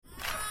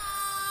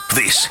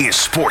This is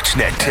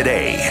Sportsnet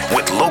Today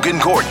with Logan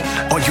Gordon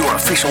on your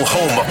official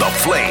home of the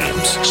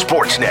Flames.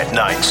 Sportsnet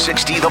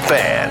 960 The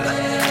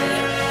Fan.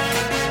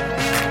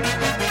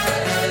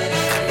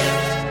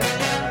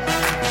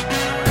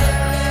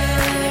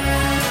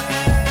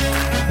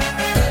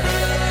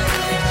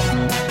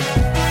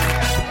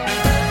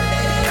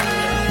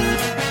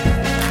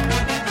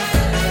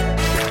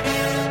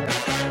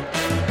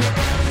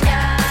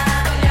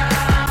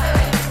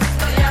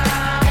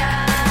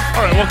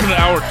 Welcome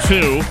to Hour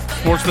 2,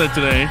 Sportsnet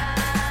Today.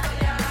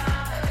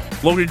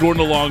 Logan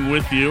Gordon along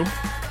with you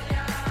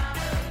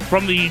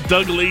from the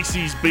Doug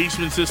Lacey's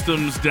Basement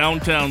Systems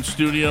downtown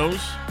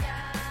studios.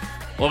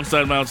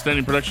 Alongside my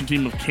outstanding production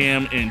team of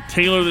Cam and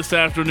Taylor this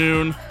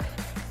afternoon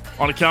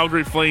on a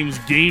Calgary Flames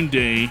game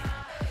day.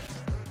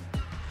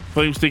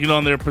 Flames taking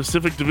on their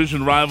Pacific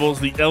Division rivals,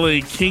 the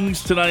LA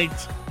Kings,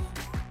 tonight.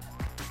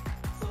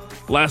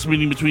 Last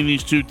meeting between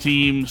these two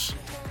teams,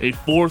 a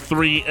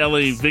 4-3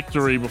 LA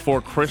victory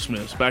before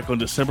Christmas back on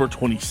December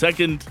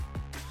 22nd.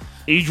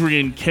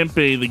 Adrian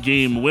Kempe, the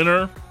game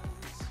winner.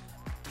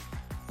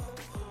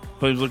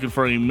 Flames looking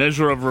for a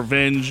measure of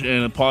revenge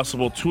and a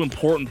possible 2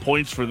 important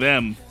points for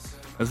them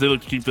as they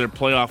look to keep their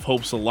playoff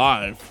hopes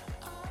alive.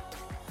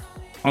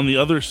 On the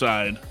other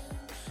side,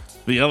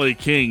 the LA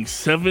Kings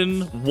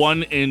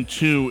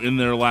 7-1-2 in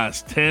their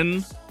last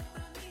 10.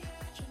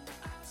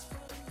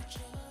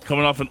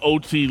 Coming off an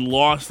OT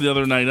loss the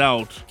other night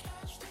out.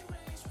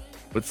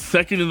 But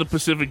second in the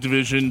Pacific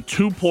Division,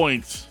 2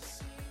 points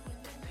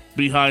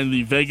behind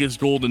the Vegas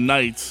Golden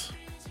Knights.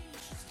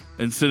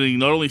 And sitting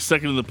not only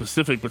second in the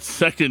Pacific, but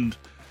second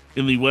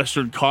in the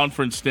Western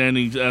Conference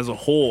standings as a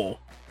whole,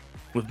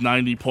 with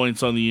 90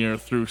 points on the year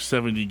through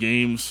 70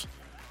 games.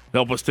 To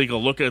help us take a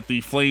look at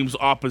the Flames'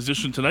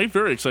 opposition tonight.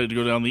 Very excited to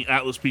go down the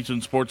Atlas Pizza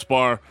and Sports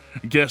Bar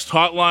guest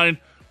hotline.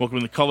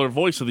 Welcoming the color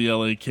voice of the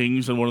LA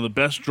Kings and one of the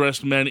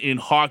best-dressed men in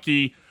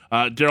hockey,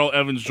 Daryl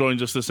Evans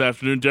joins us this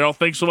afternoon. Daryl,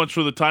 thanks so much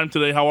for the time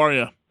today. How are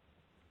you?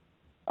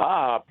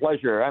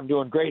 Pleasure. I'm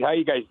doing great. How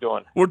you guys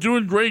doing? We're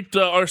doing great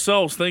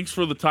ourselves. Thanks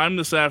for the time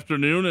this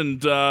afternoon.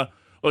 And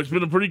it's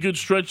been a pretty good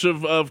stretch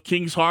of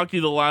Kings hockey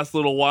the last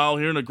little while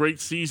here, and a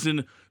great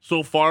season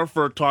so far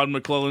for Todd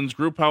McClellan's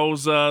group.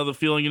 How's the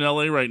feeling in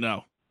LA right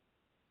now?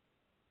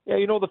 Yeah,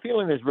 the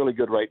feeling is really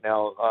good right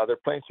now. They're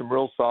playing some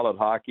real solid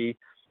hockey.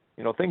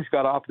 Things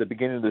got off at the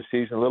beginning of the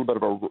season, a little bit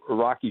of a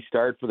rocky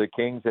start for the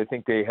Kings. I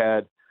think they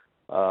had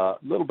a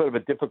little bit of a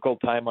difficult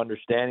time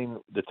understanding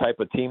the type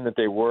of team that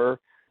they were.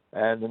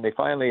 And then they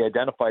finally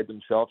identified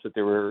themselves that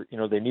they were,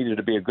 they needed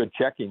to be a good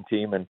checking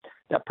team. And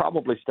that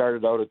probably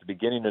started out at the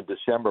beginning of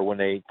December when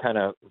they kind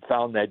of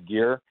found that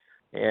gear.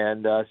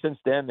 And since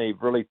then,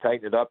 they've really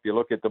tightened it up. You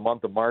look at the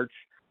month of March,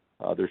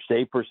 their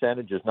save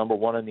percentage is number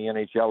 1 in the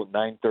NHL at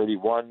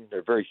 .931.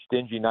 They're very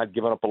stingy, not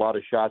giving up a lot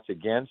of shots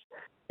against.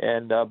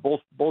 And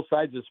both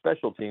sides of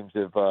special teams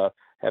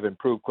have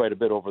improved quite a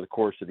bit over the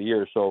course of the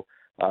year. So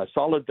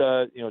solid,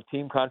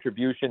 team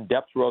contribution,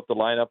 depth throughout the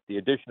lineup. The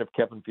addition of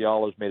Kevin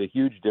Fiala has made a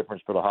huge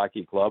difference for the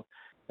hockey club.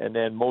 And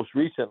then most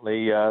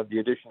recently, the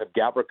addition of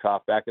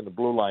Gavrikov back in the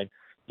blue line,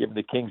 giving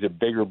the Kings a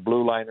bigger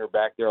blue liner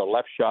back there, a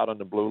left shot on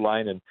the blue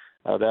line, and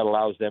that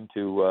allows them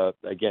to,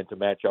 to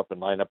match up and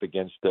line up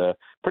against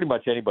pretty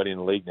much anybody in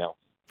the league now.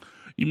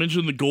 You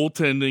mentioned the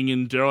goaltending,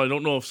 and Daryl, I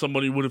don't know if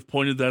somebody would have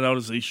pointed that out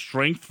as a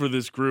strength for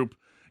this group,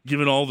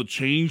 given all the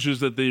changes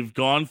that they've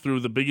gone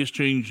through. The biggest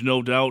change,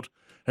 no doubt,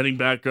 heading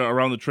back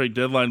around the trade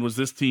deadline was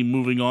this team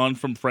moving on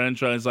from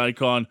franchise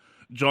icon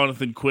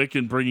Jonathan Quick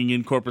and bringing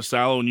in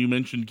Korpisalo, and you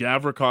mentioned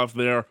Gavrikov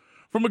there.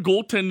 From a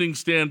goaltending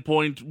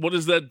standpoint, what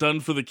has that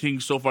done for the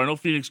Kings so far? I know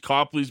Phoenix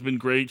Copley's been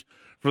great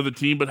for the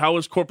team, but how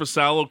has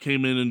Korpisalo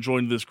came in and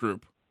joined this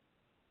group?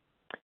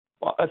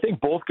 Well, I think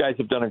both guys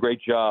have done a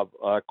great job.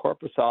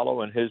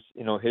 Korpisalo and his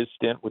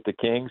stint with the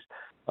Kings,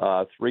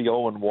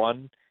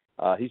 3-0-1.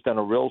 He's done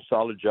a real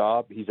solid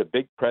job. He's a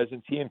big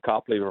presence. He and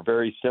Copley are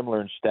very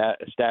similar in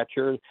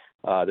stature.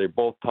 They're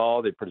both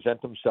tall. They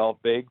present themselves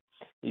big.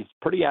 He's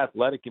pretty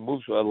athletic. He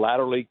moves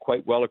laterally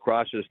quite well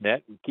across his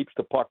net and keeps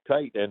the puck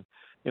tight. And,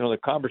 the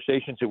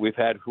conversations that we've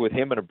had with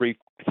him in a brief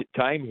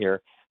time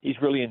here, he's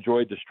really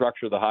enjoyed the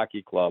structure of the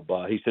hockey club.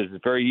 He says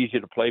it's very easy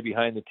to play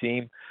behind the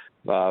team.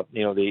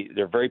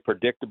 They're very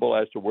predictable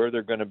as to where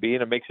they're going to be,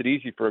 and it makes it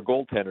easy for a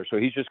goaltender. So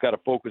he's just got to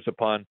focus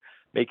upon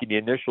making the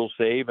initial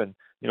save and,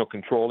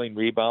 controlling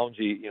rebounds.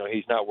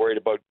 He's not worried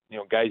about,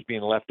 guys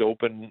being left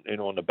open,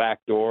 on the back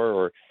door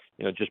or,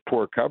 just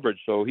poor coverage.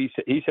 So he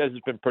says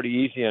it's been pretty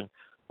easy, and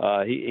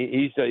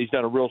he's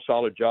done a real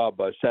solid job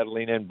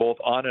settling in both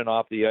on and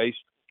off the ice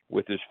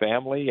with his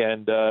family,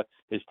 and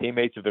his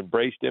teammates have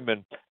embraced him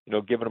and,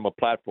 given him a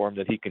platform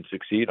that he can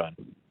succeed on.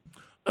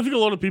 I think a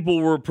lot of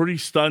people were pretty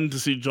stunned to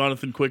see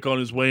Jonathan Quick on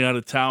his way out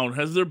of town.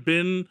 Has there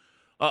been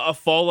a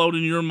fallout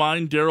in your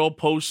mind, Daryl,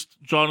 post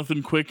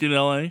Jonathan Quick in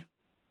LA?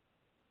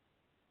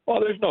 Well,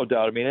 there's no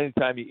doubt. I mean,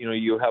 anytime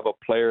you have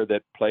a player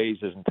that plays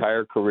his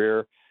entire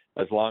career,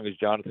 as long as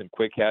Jonathan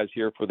Quick has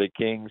here for the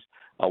Kings,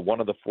 one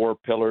of the 4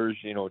 pillars,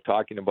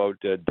 talking about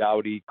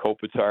Doughty,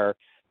 Kopitar,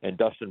 and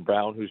Dustin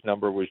Brown, whose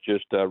number was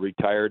just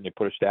retired, and they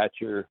put a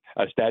statue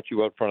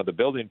out front of the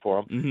building for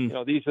him. Mm-hmm. You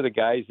know, these are the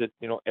guys that,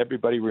 you know,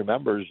 everybody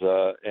remembers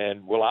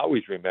and will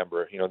always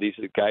remember. You know, these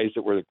are the guys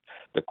that were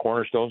the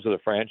cornerstones of the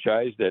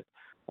franchise that,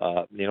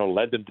 you know,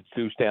 led them to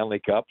 2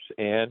 Stanley Cups,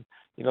 and,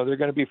 you know, they're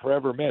going to be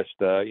forever missed.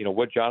 You know,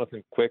 what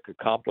Jonathan Quick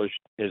accomplished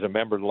as a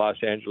member of the Los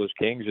Angeles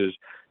Kings is,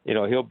 you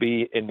know, he'll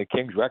be in the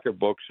Kings record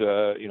books,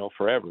 you know,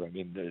 forever. I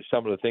mean,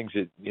 some of the things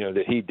that, you know,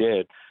 that he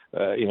did,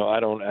 you know, I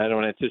don't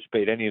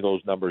anticipate any of those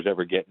numbers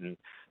ever getting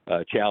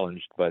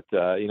challenged. But,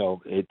 you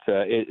know,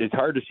 it's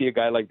hard to see a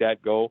guy like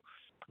that go.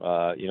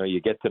 You know,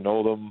 you get to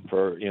know them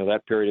for, you know,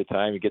 that period of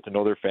time. You get to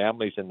know their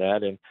families and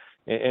that, and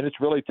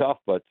it's really tough.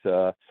 But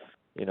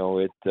you know,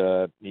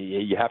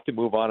 you have to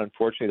move on.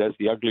 Unfortunately, that's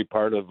the ugly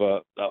part of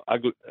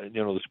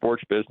you know, the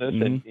sports business,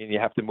 mm-hmm. and you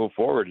have to move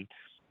forward.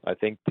 I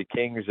think the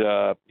Kings,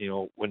 you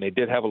know, when they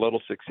did have a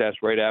little success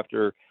right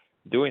after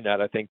doing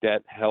that, I think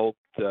that helped,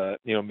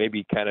 you know,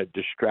 maybe kind of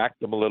distract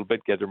them a little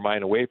bit, get their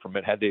mind away from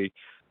it. Had they,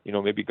 you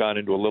know, maybe gone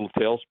into a little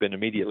tailspin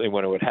immediately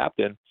when it would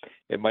happen,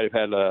 it might have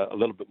had a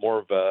little bit more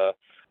of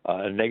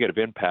a negative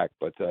impact.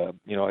 But,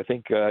 you know, I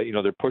think, you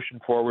know, they're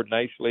pushing forward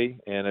nicely.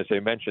 And as I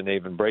mentioned,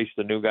 they've embraced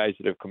the new guys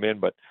that have come in.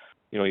 But,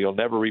 you know, you'll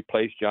never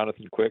replace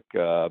Jonathan Quick,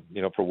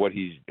 you know, for what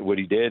he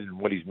did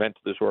and what he's meant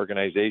to this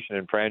organization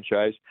and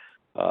franchise.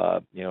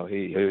 You know,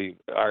 he you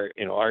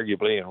know,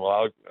 arguably and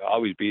will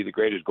always be the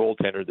greatest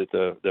goaltender that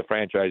the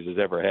franchise has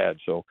ever had.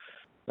 So,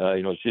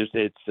 you know,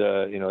 it's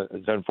you know,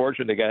 it's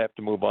unfortunate they have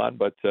to move on,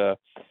 but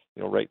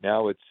you know, right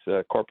now it's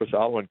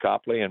Korpisalo and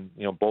Copley, and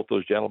you know, both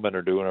those gentlemen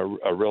are doing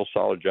a real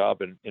solid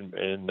job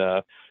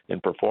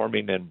in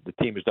performing, and the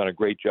team has done a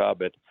great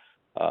job at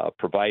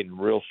providing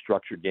real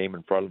structured game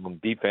in front of them.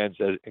 Defense,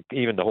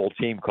 even the whole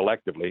team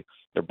collectively,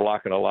 they're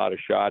blocking a lot of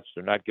shots.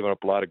 They're not giving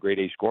up a lot of grade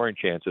A scoring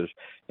chances,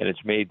 and it's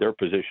made their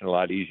position a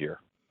lot easier.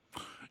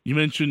 You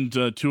mentioned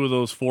 2 of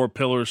those 4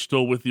 pillars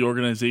still with the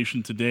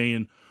organization today,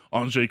 and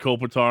Anze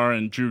Kopitar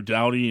and Drew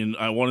Doughty. And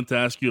I wanted to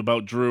ask you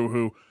about Drew,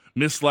 who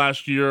missed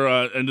last year,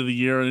 end of the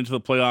year, and into the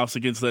playoffs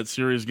against that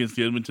series against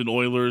the Edmonton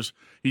Oilers.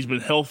 He's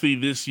been healthy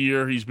this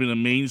year. He's been a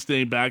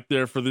mainstay back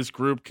there for this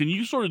group. Can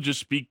you sort of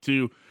just speak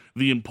to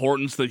the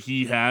importance that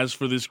he has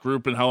for this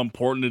group and how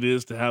important it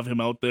is to have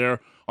him out there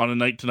on a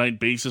night-to-night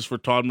basis for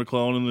Todd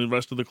McLellan and the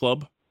rest of the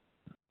club?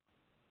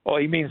 Well,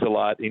 he means a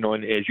lot, you know,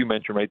 and as you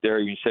mentioned right there,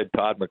 you said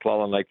Todd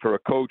McLellan, like for a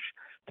coach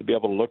to be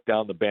able to look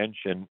down the bench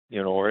and,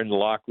 you know, or in the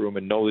locker room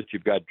and know that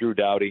you've got Drew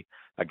Doughty,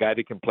 a guy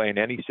that can play in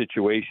any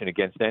situation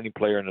against any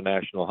player in the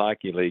National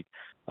Hockey League,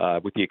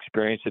 with the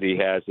experience that he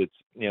has. It's,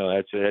 you know,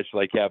 that's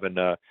like having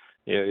a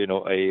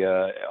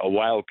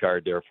wild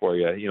card there for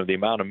you. You know, the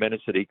amount of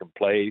minutes that he can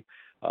play,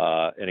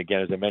 and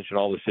again, as I mentioned,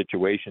 all the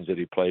situations that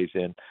he plays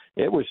in.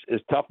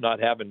 It's tough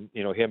not having,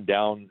 you know, him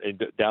down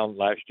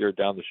last year,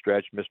 down the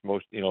stretch, missed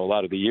most, you know, a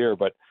lot of the year.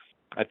 But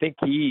I think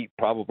he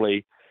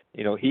probably,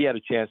 you know, he had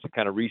a chance to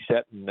kind of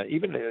reset and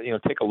even, you know,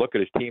 take a look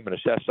at his team and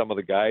assess some of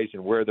the guys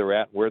and where they're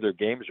at, where their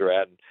games are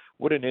at, and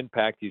what an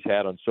impact he's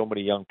had on so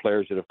many young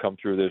players that have come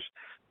through this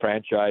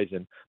franchise,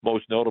 and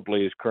most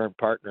notably his current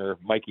partner,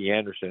 Mikey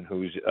Anderson,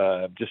 who's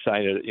just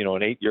signed an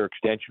 8-year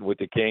extension with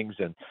the Kings,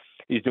 and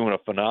he's doing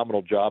a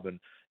phenomenal job. And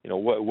you know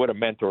what a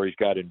mentor he's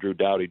got in Drew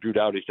Doughty. Drew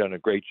Doughty's done a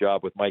great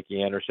job with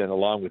Mikey Anderson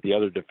along with the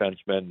other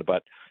defensemen,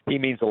 but he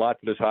means a lot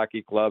to this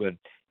hockey club. And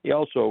he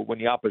also, when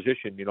the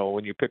opposition, you know,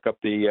 when you pick up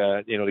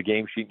the the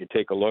game sheet and you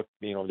take a look,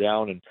 you know,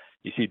 down and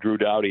you see Drew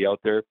Doughty out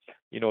there,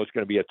 you know it's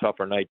going to be a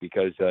tougher night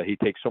because he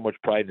takes so much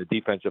pride in the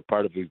defensive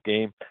part of his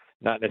game.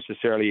 Not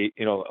necessarily,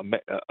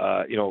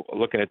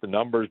 looking at the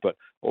numbers, but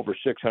over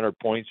 600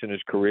 points in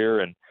his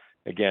career, and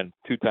again,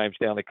 2-time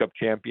Stanley Cup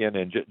champion,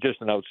 and just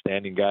an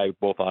outstanding guy,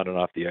 both on and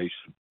off the ice.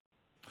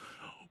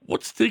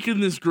 What's taken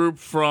this group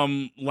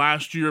from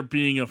last year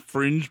being a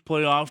fringe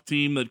playoff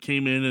team that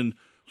came in and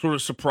sort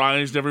of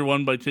surprised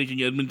everyone by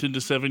taking Edmonton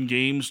to 7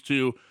 games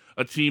to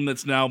a team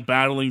that's now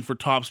battling for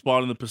top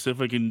spot in the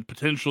Pacific and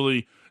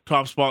potentially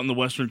top spot in the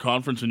Western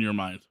Conference in your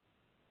mind?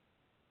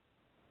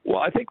 Well,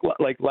 I think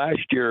like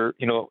last year,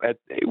 you know,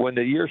 when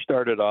the year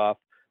started off,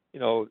 you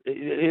know,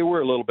 they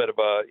were a little bit of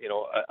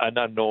an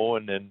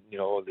unknown, and you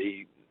know,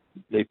 they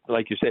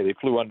like you say, they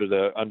flew under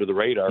the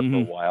radar for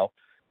a while.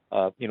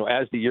 You know,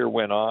 as the year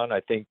went on, I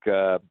think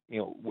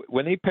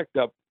when they picked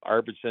up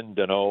Arvidsson,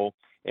 Danault,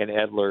 and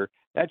Edler,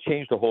 that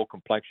changed the whole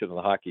complexion of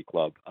the hockey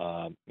club.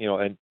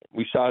 And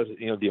we saw,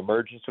 the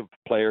emergence of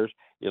players.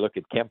 You look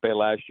at Kempe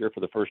last year for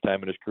the first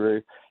time in his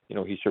career. You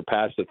know, he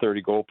surpassed the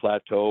 30-goal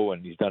plateau,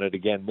 and he's done it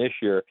again this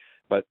year.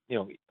 But, you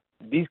know,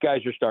 these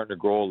guys are starting to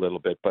grow a little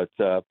bit. But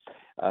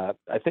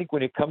I think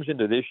when it comes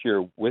into this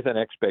year with an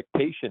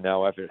expectation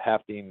now after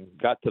having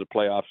got to the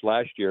playoffs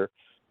last year,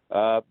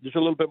 there's a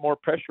little bit more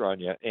pressure on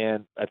you.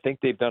 And I think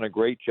they've done a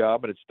great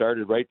job, and it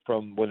started right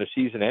from when the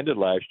season ended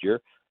last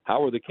year.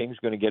 How are the Kings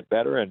going to get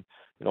better? And,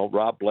 you know,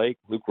 Rob Blake,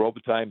 Luc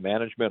Robitaille,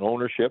 management,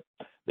 ownership,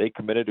 they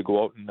committed to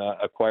go out and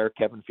acquire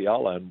Kevin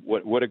Fiala. And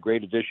what a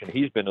great addition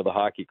he's been to the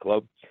hockey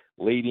club,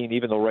 leading,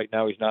 even though right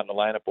now he's not in the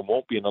lineup and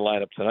won't be in the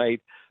lineup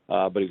tonight,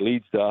 but he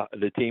leads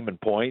the team in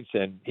points,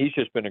 and he's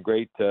just been a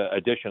great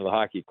addition to the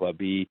hockey club.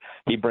 He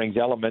brings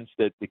elements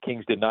that the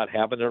Kings did not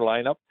have in their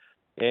lineup,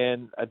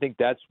 and I think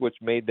that's what's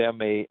made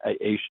them a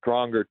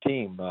stronger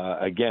team.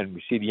 Again,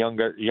 we see the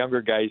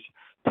younger guys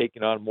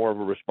taking on more of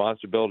a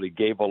responsibility.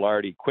 Gabe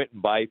Velarde,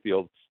 Quentin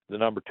Byfield, the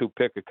number 2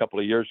 pick a couple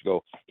of years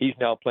ago. He's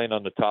now playing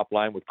on the top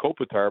line with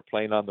Kopitar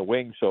playing on the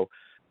wing. So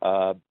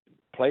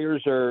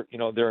players are,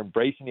 they're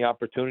embracing the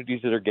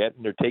opportunities that they're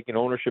getting. They're taking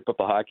ownership of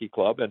the hockey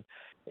club,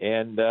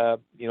 and they're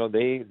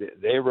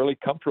really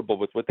comfortable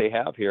with what they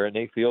have here, and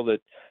they feel that,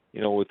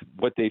 with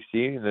what they've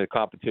seen in the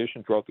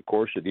competition throughout the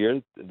course of the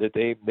year, that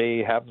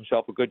they have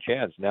themselves a good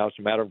chance. Now it's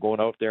a matter of going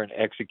out there and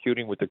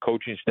executing what the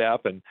coaching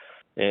staff and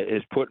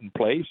is put in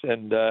place,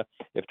 and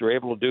if they're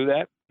able to do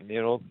that,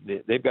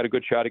 they've got a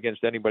good shot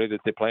against anybody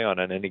that they play on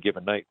any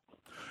given night.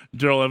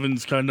 Daryl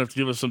Evans kind enough to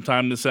give us some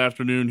time this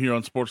afternoon here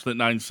on Sportsnet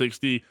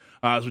 960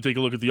 as we take a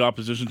look at the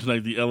opposition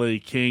tonight, the LA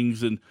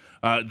Kings. And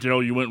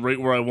Daryl, you went right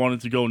where I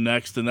wanted to go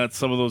next, and that's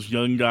some of those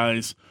young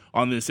guys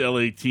on this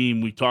LA team.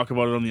 We talk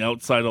about it on the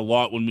outside a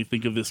lot when we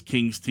think of this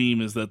Kings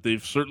team, is that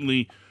they've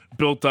certainly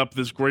built up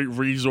this great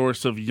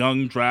resource of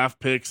young draft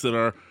picks that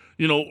are,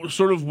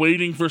 sort of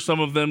waiting for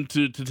some of them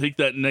to take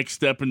that next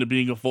step into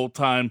being a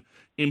full-time,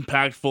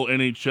 impactful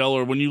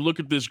NHLer. When you look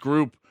at this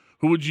group,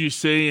 who would you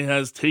say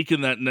has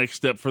taken that next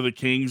step for the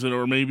Kings,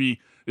 or maybe,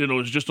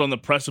 is just on the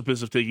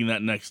precipice of taking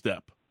that next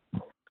step?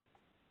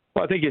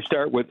 Well, I think you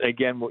start with,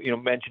 again,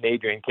 mention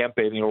Adrian Kempe.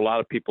 A lot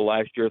of people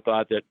last year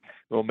thought that,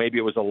 maybe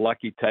it was a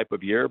lucky type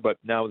of year, but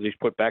now he's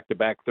put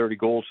back-to-back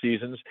 30-goal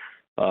seasons,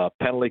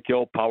 penalty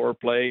kill, power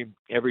play,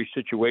 every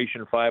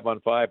situation,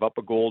 5-on-5, up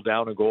a goal,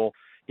 down a goal.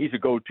 He's a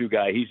go-to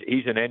guy.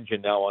 He's an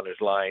engine now on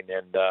his line,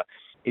 and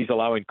he's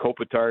allowing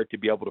Kopitar to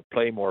be able to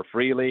play more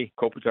freely.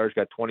 Kopitar's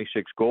got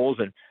 26 goals,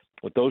 and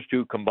with those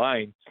two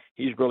combined,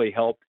 he's really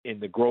helped in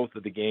the growth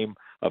of the game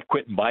of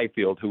Quentin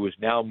Byfield, who has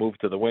now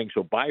moved to the wing.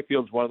 So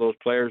Byfield's one of those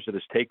players that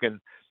has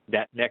taken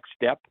that next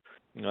step.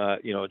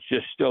 It's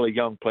just still a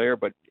young player,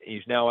 but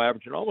he's now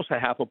averaging almost a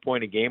half a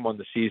point a game on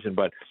the season.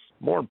 But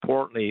more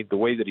importantly, the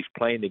way that he's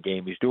playing the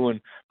game, he's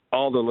doing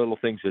all the little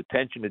things.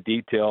 Attention to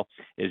detail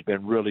has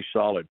been really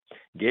solid.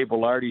 Gabe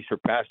Velarde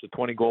surpassed the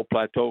 20-goal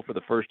plateau for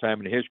the first time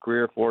in his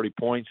career, 40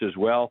 points as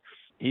well.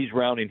 He's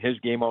rounding his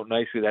game out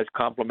nicely. That's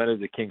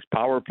complemented the Kings'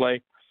 power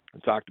play.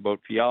 We talked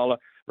about Fiala,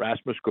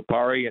 Rasmus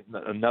Kupari,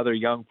 another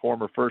young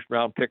former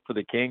first-round pick for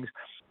the Kings.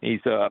 He's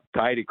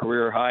tied a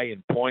career high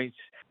in points,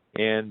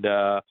 and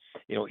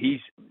he's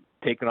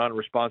taken on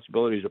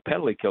responsibility as a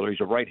penalty killer.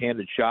 He's a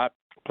right-handed shot,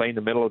 playing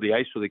the middle of the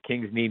ice, so the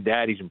Kings need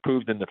that. He's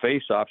improved in the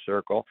face-off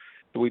circle.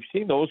 So we've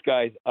seen those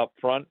guys up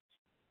front.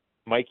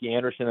 Mikey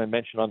Anderson, I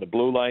mentioned on the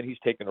blue line, he's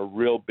taken a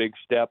real big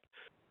step.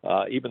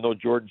 Even though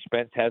Jordan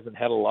Spence hasn't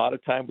had a lot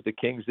of time with the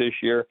Kings this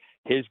year,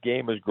 his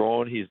game has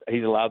grown. He's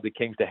allowed the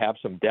Kings to have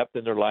some depth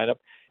in their lineup.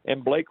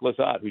 And Blake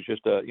Lizotte, who's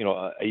just a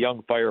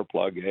young fire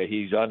plug.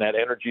 He's on that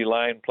energy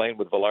line playing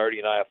with Velarde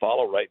and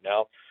Iafallo right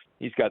now.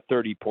 He's got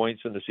 30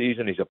 points in the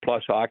season. He's a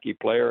plus hockey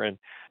player, and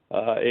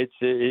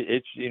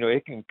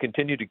it can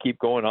continue to keep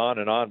going on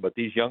and on. But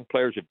these young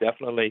players have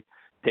definitely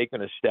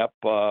taken a step,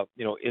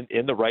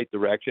 in the right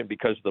direction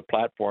because of the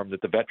platform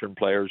that the veteran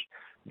players,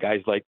 guys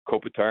like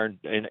Kopitar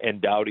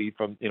and Doughty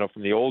from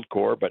the old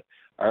core, but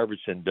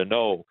Arvidsson,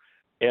 Deneau,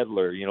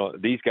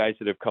 Edler, these guys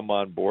that have come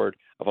on board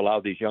have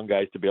allowed these young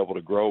guys to be able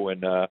to grow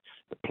and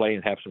play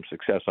and have some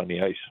success on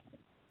the ice.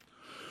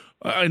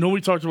 I know we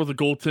talked about the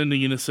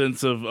goaltending in a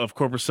sense of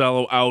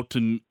Korpisalo out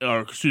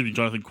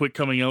Jonathan Quick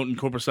coming out and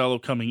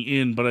Korpisalo coming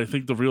in, but I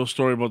think the real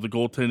story about the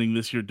goaltending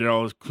this year,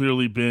 Daryl, has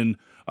clearly been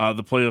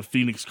the play of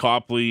Phoenix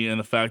Copley and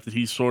the fact that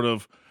he's sort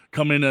of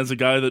come in as a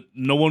guy that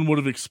no one would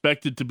have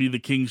expected to be the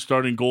Kings'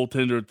 starting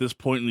goaltender at this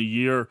point in the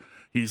year.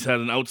 He's had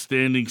an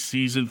outstanding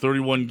season,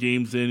 31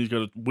 games in. He's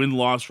got a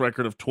win-loss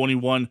record of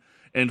 21-4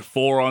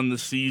 on the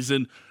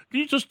season. Can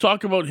you just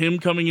talk about him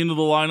coming into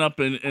the lineup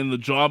and the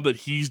job that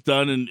he's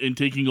done in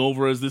taking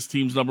over as this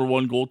team's number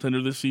one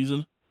goaltender this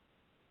season?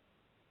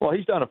 Well,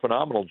 he's done a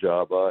phenomenal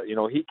job.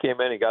 He came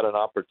in, he got an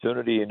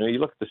opportunity. You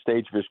look at the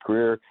stage of his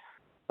career,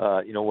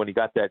 when he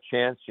got that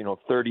chance,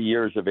 30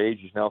 years of age,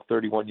 he's now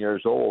 31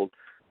 years old.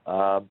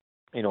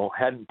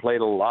 Hadn't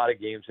played a lot of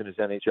games in his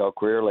NHL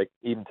career. Like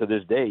even to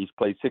this day, he's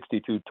played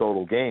 62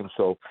 total games.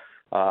 So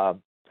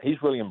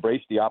he's really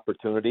embraced the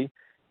opportunity.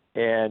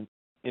 And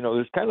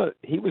there's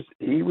he was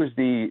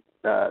the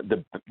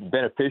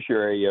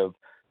beneficiary of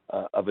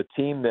a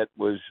team that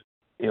was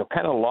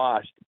kind of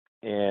lost,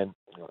 and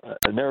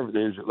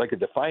there's like a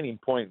defining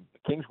point. The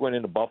Kings went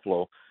into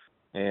Buffalo,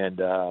 and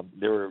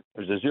there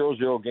was a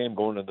 0-0 game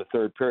going into the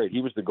third period.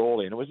 He was the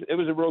goalie, and it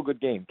was a real good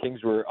game.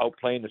 Kings were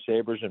outplaying the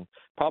Sabres and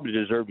probably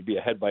deserved to be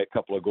ahead by a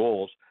couple of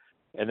goals.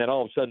 And then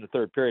all of a sudden, the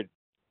third period,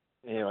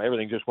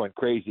 everything just went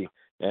crazy,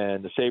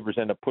 and the Sabres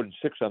ended up putting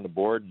 6 on the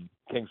board, and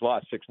Kings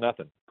lost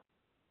 6-0.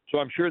 So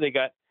I'm sure they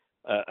got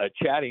a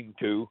chatting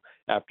to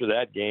after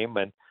that game,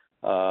 and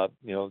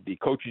the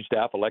coaching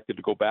staff elected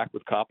to go back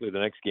with Copley the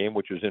next game,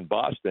 which was in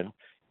Boston,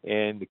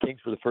 and the Kings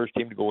were the first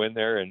team to go in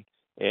there and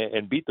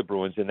and beat the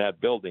Bruins in that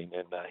building.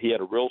 And he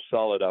had a real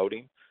solid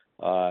outing.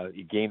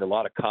 He gained a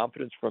lot of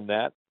confidence from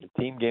that. The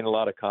team gained a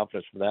lot of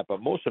confidence from that.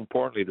 But most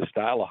importantly, the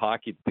style of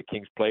hockey that the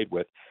Kings played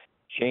with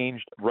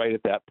changed right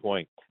at that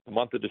point. The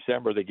month of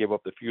December, they gave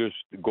up the fewest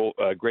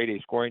grade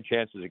A scoring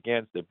chances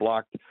against. They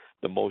blocked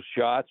the most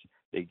shots.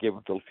 They gave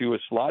up the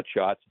fewest slot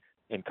shots.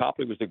 And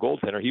Copley was the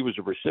goaltender. He was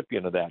a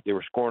recipient of that. They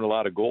were scoring a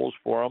lot of goals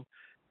for him.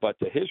 But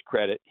to his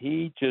credit,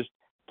 he just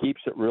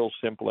keeps it real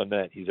simple in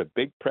that. He's a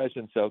big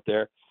presence out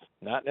there,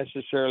 not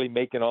necessarily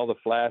making all the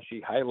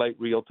flashy highlight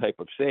reel type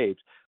of saves,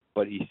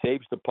 but he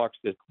saves the pucks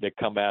that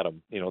come at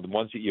him, the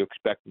ones that you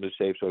expect him to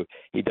save. So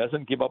he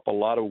doesn't give up a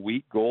lot of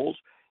weak goals.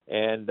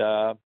 And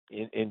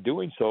in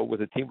doing so,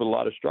 with a team with a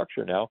lot of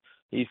structure now,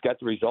 he's got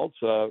the results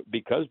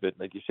because of it.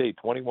 Like you say,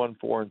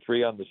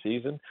 21-4-3 on the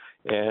season.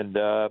 And,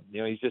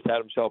 he's just had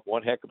himself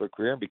one heck of a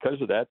career. And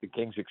because of that, the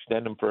Kings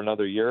extend him for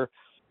another year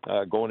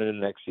going into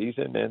the next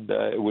season. And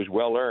it was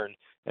well earned.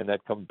 And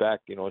that comes back,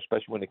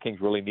 especially when the Kings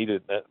really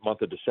needed it that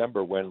month of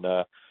December when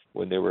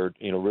they were,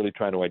 really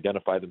trying to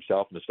identify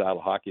themselves and the style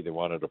of hockey they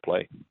wanted to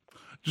play.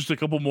 Just a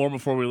couple more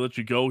before we let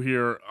you go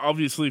here.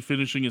 Obviously,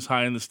 finishing as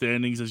high in the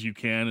standings as you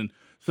can and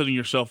setting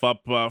yourself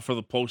up for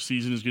the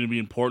postseason is going to be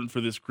important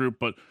for this group.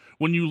 But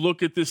when you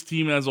look at this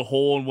team as a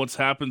whole and what's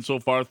happened so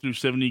far through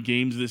 70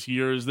 games this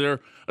year, is there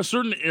a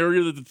certain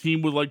area that the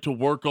team would like to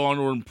work on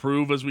or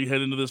improve as we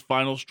head into this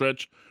final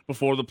stretch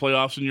before the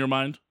playoffs in your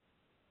mind?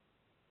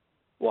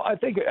 Well, I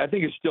think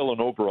it's still an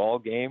overall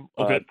game.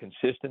 Okay.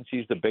 Consistency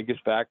is the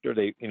biggest factor.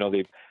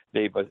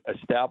 They've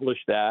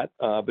established that,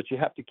 but you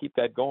have to keep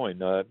that going.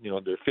 They're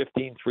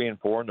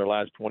 15-3-4 in their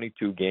last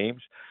 22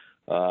 games,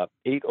 8-0-2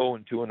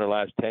 in their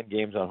last 10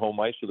 games on home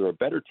ice. So they're a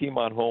better team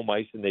on home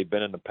ice than they've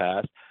been in the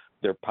past.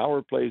 Their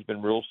power play has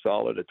been real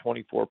solid at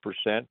 24%.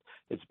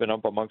 It's been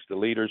up amongst the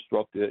leaders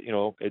throughout the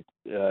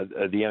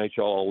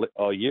NHL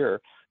all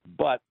year.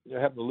 But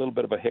they're having a little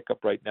bit of a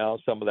hiccup right now.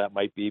 Some of that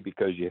might be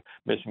because you're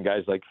missing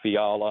guys like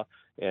Fiala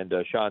and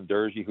Sean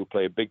Durzi, who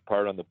play a big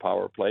part on the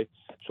power play.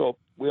 So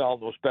we all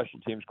know special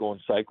teams go in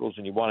cycles,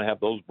 and you want to have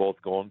those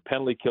both going.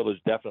 Penalty kill has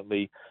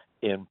definitely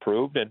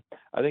improved, and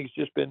I think it's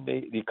just been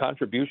the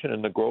contribution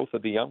and the growth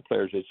of the young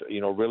players that's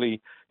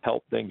really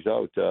helped things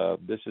out.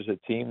 This is a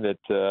team that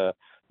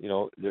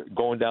they're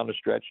going down the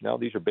stretch now.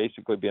 These are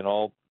basically being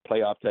all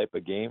playoff type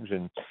of games,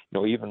 and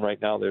even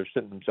right now they're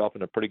sitting themselves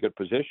in a pretty good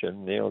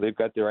position. They've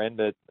got their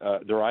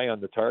eye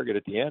on the target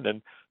at the end,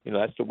 and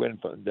that's to win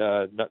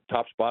the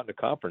top spot in the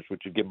conference,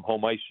 which would give them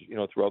home ice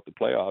throughout the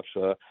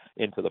playoffs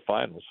into the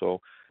finals. So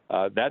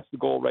that's the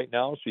goal right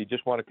now. So you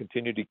just want to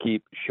continue to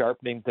keep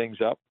sharpening things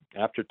up.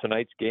 After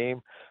tonight's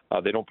game,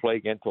 they don't play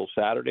again until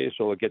Saturday,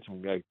 so they'll get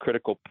some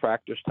critical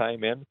practice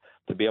time in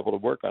to be able to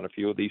work on a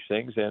few of these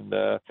things and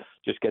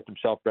just get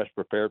themselves best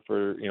prepared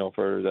for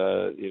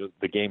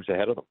the games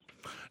ahead of them.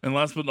 And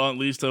last but not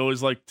least, I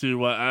always like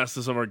to ask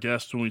this of our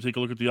guests when we take a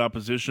look at the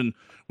opposition.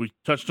 We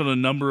touched on a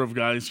number of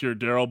guys here,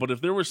 Daryl, but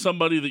if there was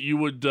somebody that you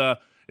would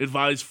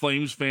advise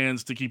Flames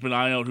fans to keep an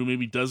eye out who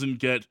maybe doesn't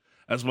get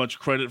as much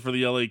credit for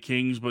the LA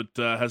Kings, but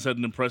has had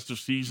an impressive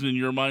season in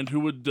your mind,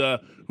 who'd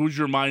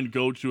your mind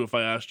go to if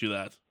I asked you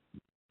that?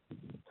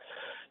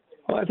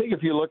 Well, I think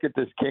if you look at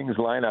this Kings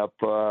lineup,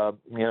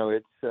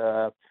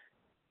 it's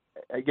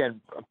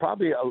again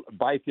probably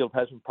Byfield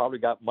hasn't probably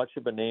got much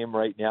of a name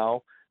right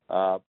now,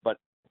 but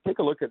take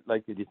a look at the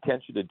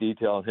attention to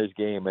detail in his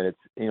game, and it's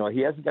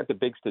he hasn't got the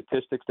big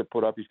statistics to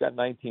put up. He's got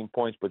 19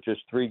 points, but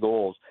just 3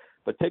 goals.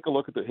 But take a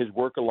look at his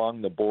work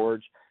along the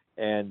boards.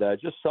 And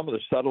just some of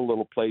the subtle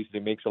little plays that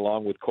he makes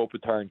along with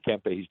Kopitar and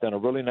Kempe. He's done a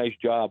really nice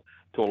job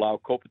to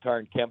allow Kopitar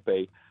and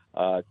Kempe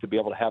to be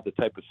able to have the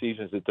type of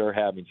seasons that they're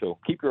having. So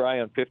keep your eye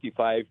on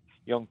 55,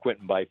 young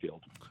Quentin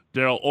Byfield.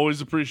 Daryl,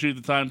 always appreciate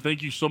the time.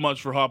 Thank you so much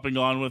for hopping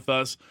on with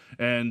us.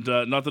 And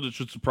not that it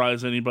should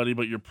surprise anybody,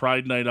 but your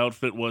Pride Night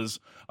outfit was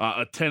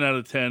a 10 out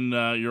of 10.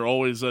 You're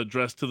always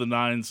dressed to the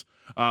nines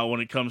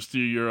when it comes to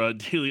your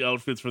daily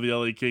outfits for the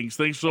LA Kings.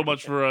 Thanks so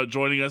much for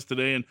joining us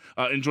today, and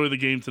enjoy the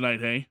game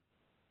tonight, hey?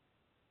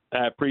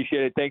 I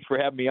appreciate it. Thanks for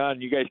having me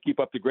on. You guys keep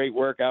up the great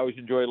work. I always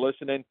enjoy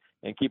listening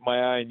and keep my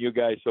eye on you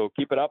guys. So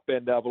keep it up,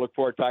 and we'll look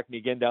forward to talking to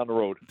you again down the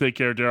road. Take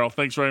care, Daryl.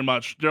 Thanks very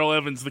much. Daryl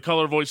Evans, the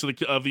color voice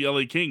of the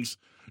LA Kings,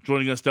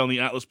 joining us down the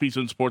Atlas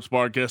Pizza and Sports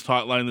Bar guest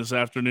hotline this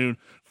afternoon.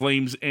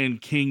 Flames and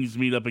Kings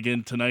meet up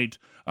again tonight.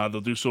 They'll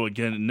do so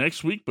again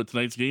next week, but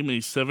tonight's game, a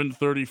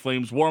 7:30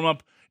 Flames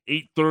warm-up,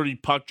 8:30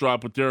 puck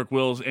drop with Derek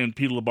Wills and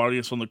Peter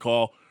Labardius on the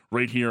call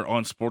right here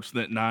on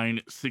Sportsnet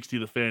 960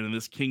 The Fan. And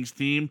this Kings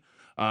team,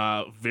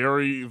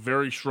 very,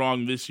 very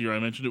strong this year. I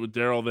mentioned it with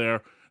Daryl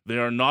there. They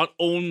are not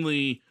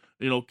only,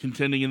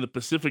 contending in the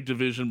Pacific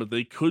Division, but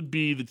they could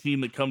be the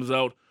team that comes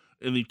out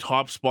in the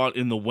top spot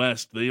in the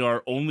West. They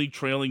are only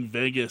trailing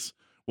Vegas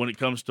when it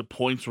comes to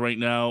points right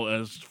now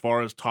as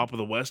far as top of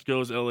the West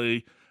goes. LA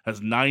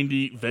has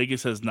 90,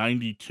 Vegas has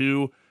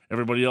 92.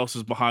 Everybody else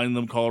is behind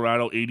them.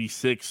 Colorado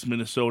 86,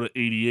 Minnesota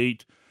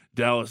 88,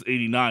 Dallas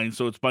 89.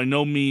 So it's by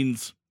no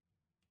means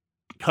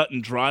cut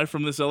and dry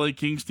from this LA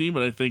Kings team,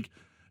 but I think,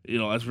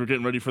 as we're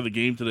getting ready for the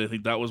game today, I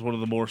think that was one of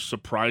the more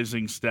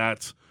surprising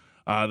stats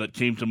that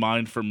came to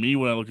mind for me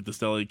when I look at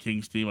this LA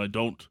Kings team. I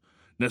don't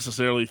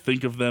necessarily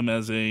think of them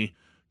as a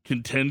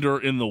contender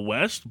in the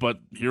West, but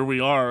here we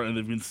are, and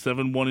they've been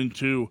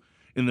 7-1-2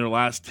 in their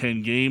last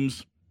 10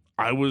 games.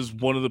 I was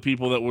one of the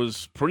people that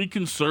was pretty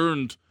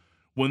concerned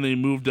when they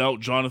moved out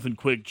Jonathan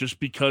Quick, just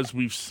because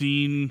we've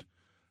seen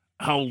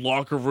how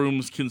locker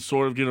rooms can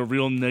sort of get a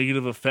real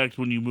negative effect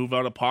when you move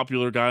out a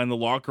popular guy in the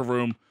locker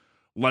room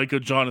like a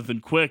Jonathan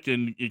Quick,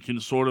 and it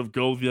can sort of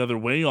go the other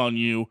way on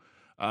you.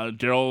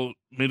 Daryl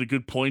made a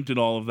good point in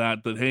all of that,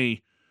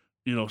 hey,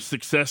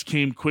 success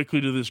came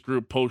quickly to this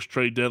group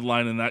post-trade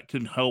deadline, and that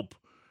can help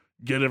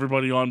get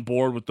everybody on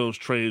board with those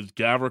trades.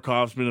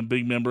 Gavrikov's been a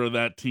big member of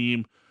that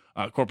team.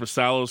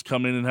 Korpisalo's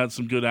come in and had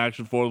some good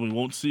action for them. We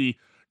won't see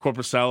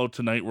Korpisalo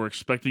tonight. We're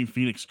expecting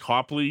Phoenix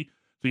Copley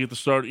to get the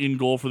start in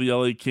goal for the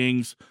LA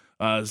Kings.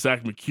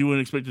 Zach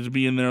McEwen expected to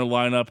be in their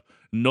lineup.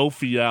 No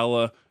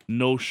Fiala,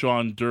 no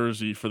Sean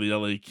Dursey for the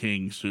LA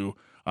Kings, who,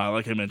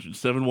 like I mentioned,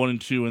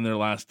 7-1-2 in their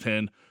last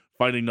 10,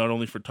 fighting not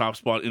only for top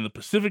spot in the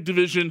Pacific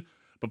Division,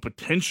 but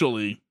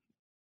potentially,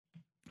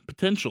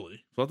 it's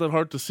not that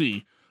hard to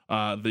see,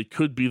 they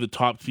could be the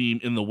top team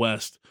in the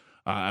West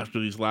after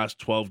these last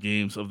 12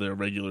 games of their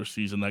regular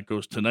season. That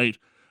goes tonight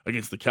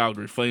against the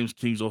Calgary Flames.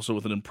 Kings also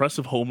with an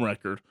impressive home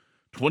record,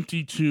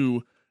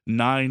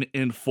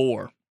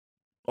 22-9-4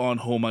 on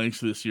home ice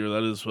this year.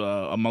 That is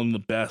among the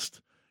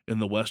best in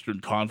the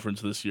Western Conference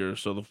this year.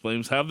 So the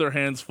Flames have their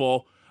hands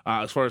full.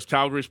 As far as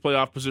Calgary's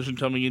playoff position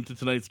coming into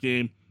tonight's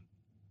game,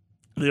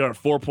 they are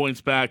 4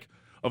 points back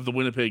of the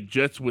Winnipeg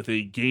Jets with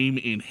a game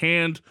in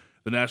hand.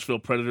 The Nashville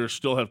Predators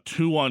still have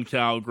 2 on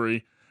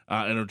Calgary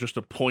and are just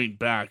a point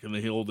back, and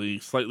they hold a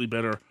slightly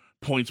better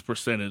points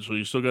percentage. So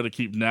you still got to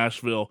keep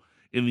Nashville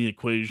in the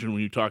equation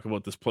when you talk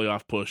about this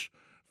playoff push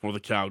for the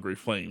Calgary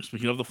Flames.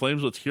 Speaking of the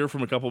Flames, let's hear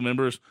from a couple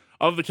members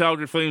of the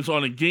Calgary Flames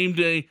on a game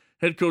day.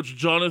 Head coach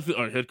Daryl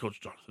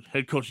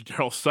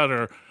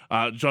Sutter,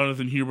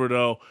 Jonathan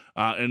Huberdeau,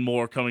 and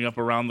more coming up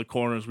around the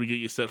corner as we get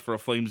you set for a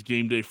Flames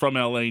game day from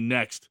LA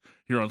next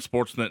here on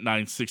Sportsnet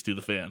 960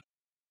 The Fan.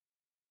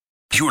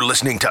 You're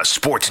listening to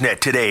Sportsnet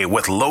Today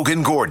with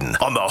Logan Gordon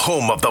on the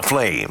home of the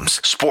Flames.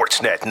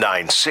 Sportsnet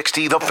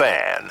 960 The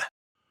Fan.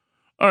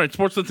 All right,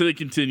 Sportsnet Today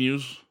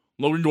continues.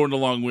 Logan Gordon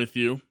along with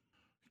you.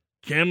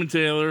 Cam and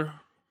Taylor,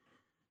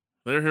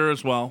 they're here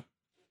as well.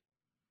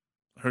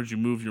 I heard you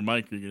move your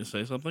mic. Are you going to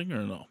say something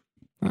or no?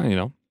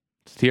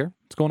 It's here.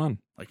 What's going on?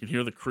 I can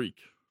hear the creak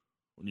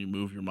when you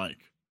move your mic.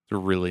 It's a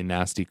really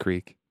nasty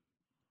creak.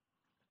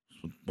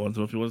 So I want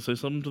to know if you want to say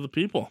something to the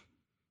people.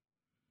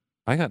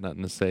 I got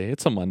nothing to say.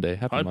 It's a Monday.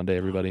 Happy Monday,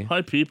 everybody.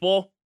 Hi,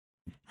 people.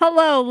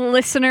 Hello,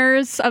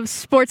 listeners of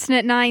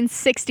Sportsnet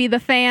 960 The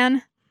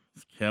Fan.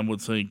 Cam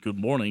would say good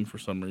morning for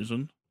some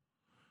reason.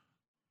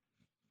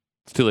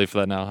 It's too late for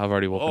that now. I've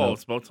already woken up. Oh,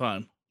 it's about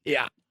time.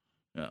 Yeah.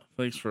 Yeah.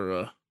 Thanks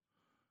for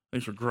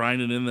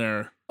grinding in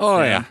there. Oh,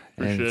 Cam. yeah.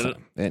 Appreciate it.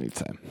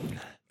 Anytime.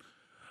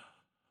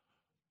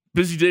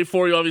 Busy day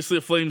for you. Obviously,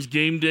 a Flames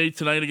game day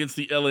tonight against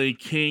the LA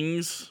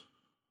Kings.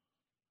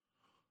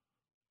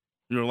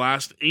 Your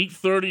last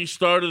 8:30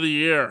 start of the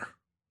year.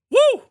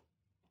 Woo!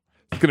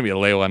 It's going to be a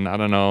late one. I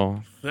don't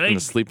know. I'm going to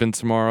sleep in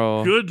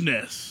tomorrow.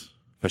 Goodness.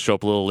 If I show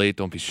up a little late,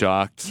 don't be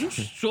shocked. You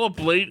show up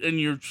late and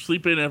you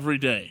sleep in every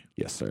day.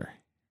 Yes, sir.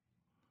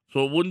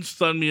 So it wouldn't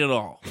stun me at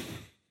all.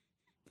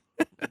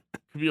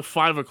 Could be a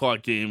 5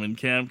 o'clock game and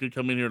Cam could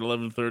come in here at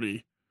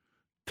 11:30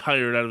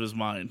 tired out of his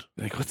mind.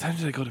 Like, what time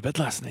did I go to bed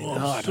last night?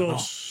 I don't know.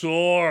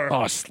 Sore.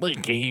 Oh,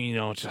 late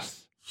game,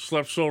 just...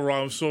 Slept so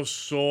wrong. I'm so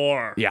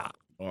sore. Yeah.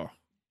 Oh.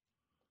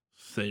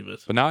 Save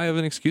it. But now I have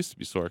an excuse to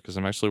be sore because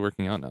I'm actually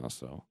working out now,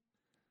 so...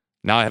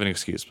 Now I have an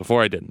excuse.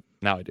 Before I didn't.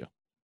 Now I do.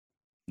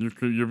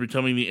 You're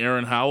becoming the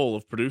Aaron Howell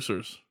of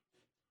producers.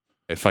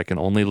 If I can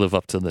only live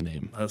up to the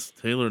name. As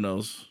Taylor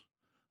knows.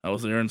 That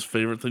was Aaron's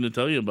favorite thing to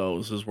tell you about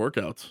was his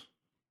workouts.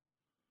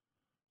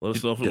 Let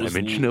us know if it was.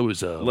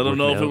 Let him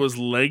know if it was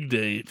leg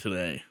day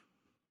today.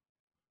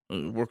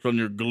 Worked on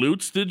your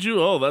glutes, did you?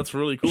 Oh, that's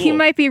really cool. He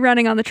might be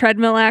running on the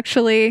treadmill,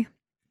 actually.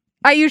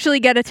 I usually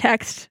get a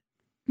text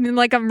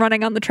like I'm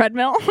running on the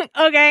treadmill.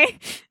 Okay.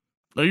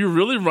 Are you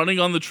really running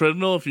on the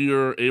treadmill if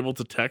you're able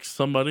to text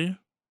somebody?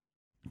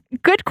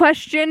 Good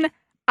question.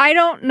 I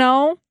don't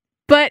know,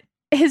 but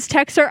his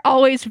texts are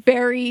always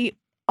very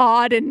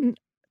odd and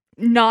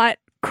not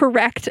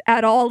correct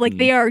at all. Like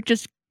they are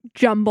just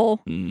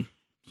jumble.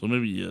 So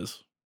maybe he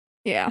is.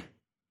 Yeah.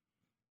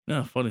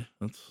 Yeah, funny.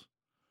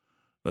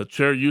 That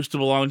chair used to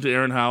belong to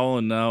Aaron Howell,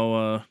 and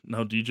now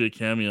DJ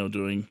Cameo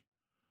doing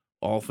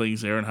all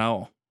things Aaron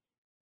Howell.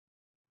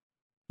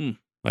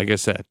 Like I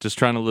said, just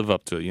trying to live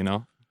up to it,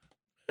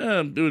 Yeah,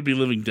 it would be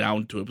living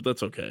down to it, but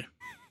that's okay.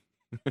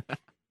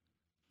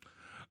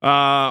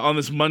 On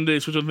this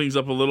Monday, switching things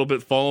up a little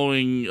bit,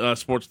 following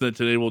Sportsnet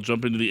Today, we'll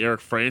jump into the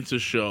Eric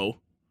Francis show.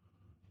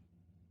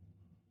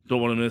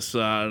 Don't want to miss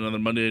another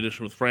Monday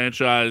edition with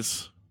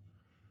Franchise.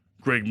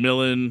 Greg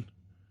Millen,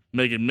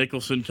 Megan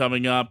Mickelson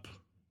coming up.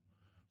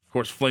 Of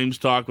course, Flames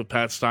talk with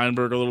Pat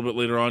Steinberg a little bit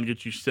later on.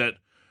 Get you set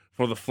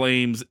for the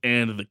Flames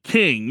and the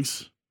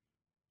Kings.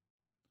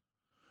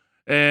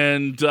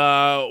 And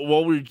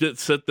while we get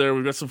set there,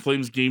 we've got some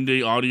Flames game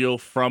day audio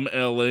from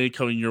LA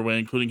coming your way,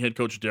 including head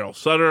coach Daryl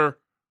Sutter,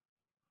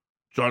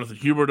 Jonathan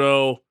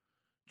Huberdeau,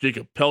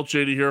 Jacob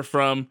Pelche to hear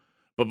from.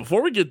 But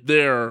before we get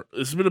there,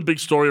 this has been a big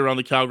story around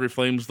the Calgary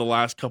Flames the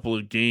last couple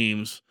of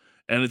games,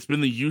 and it's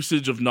been the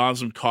usage of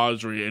Nazem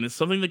Kadri, and it's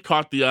something that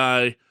caught the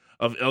eye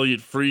of Elliot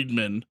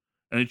Friedman,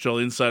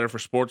 NHL insider for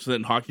Sportsnet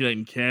and Hockey Night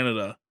in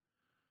Canada.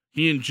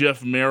 He and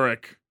Jeff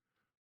Merrick,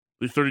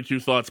 the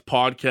 32 Thoughts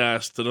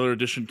podcast, another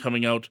edition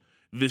coming out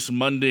this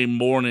Monday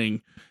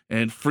morning,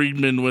 and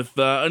Friedman with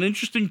an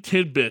interesting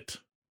tidbit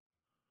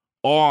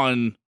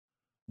on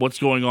what's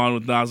going on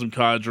with Nazem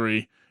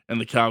Kadri and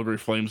the Calgary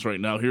Flames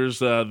right now. Here's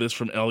this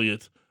from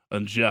Elliot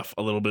and Jeff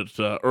a little bit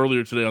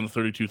earlier today on the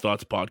 32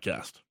 Thoughts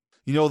podcast.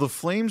 You know, the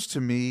Flames,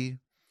 to me,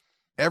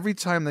 every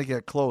time they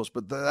get close,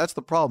 but that's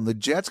the problem. The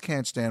Jets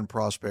can't stand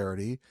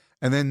prosperity,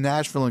 and then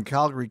Nashville and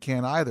Calgary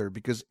can't either,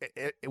 because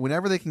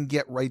whenever they can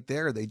get right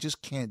there, they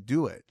just can't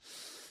do it.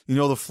 You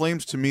know, the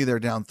Flames, to me, they're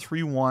down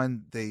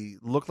 3-1. They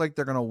look like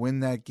they're going to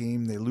win that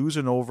game. They lose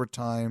in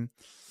overtime.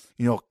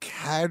 You know,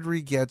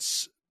 Kadri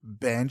gets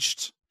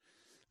benched.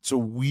 It's a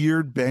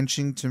weird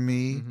benching to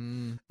me.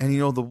 Mm-hmm. And, you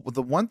know,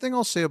 the one thing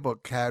I'll say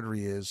about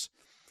Kadri is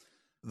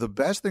the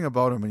best thing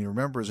about him, and you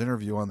remember his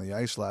interview on the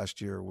ice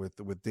last year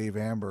with Dave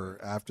Amber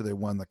after they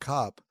won the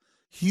Cup,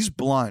 he's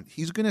blunt.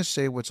 He's going to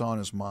say what's on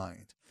his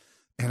mind.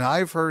 And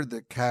I've heard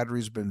that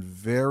Kadri's been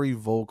very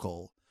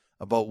vocal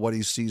about what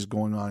he sees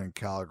going on in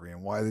Calgary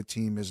and why the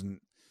team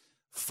isn't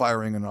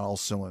firing on all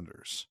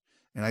cylinders.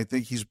 And I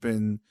think he's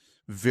been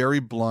very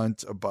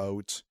blunt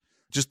about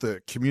just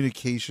the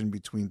communication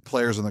between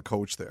players and the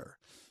coach there.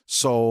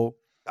 So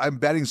I'm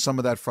betting some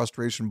of that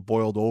frustration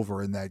boiled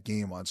over in that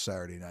game on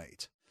Saturday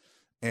night.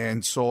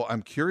 And so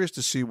I'm curious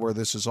to see where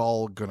this is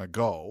all going to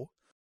go.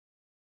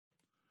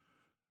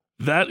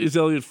 That is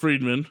Elliot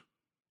Friedman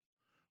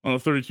on the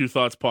 32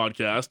 Thoughts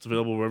podcast,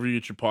 available wherever you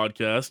get your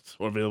podcasts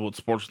or available at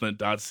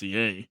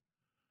sportsnet.ca.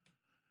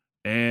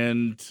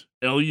 And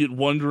Elliot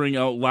wondering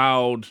out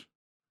loud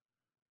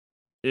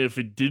if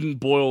it didn't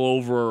boil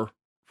over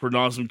for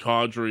Nazem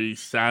Kadri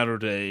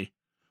Saturday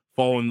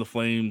following the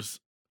Flames'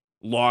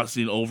 loss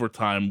in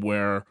overtime,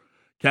 where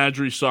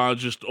Kadri saw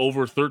just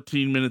over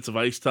 13 minutes of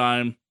ice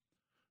time,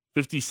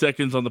 50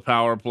 seconds on the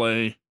power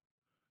play,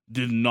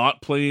 did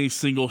not play a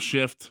single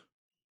shift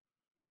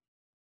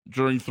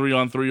during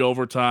 3-on-3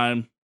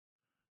 overtime.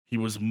 He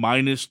was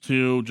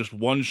 -2, just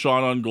one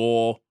shot on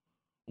goal,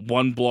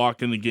 one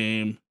block in the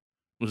game.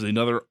 It was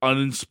another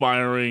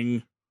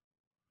uninspiring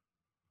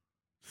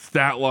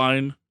stat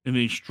line in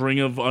a string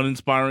of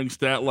uninspiring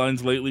stat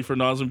lines lately for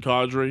Nazem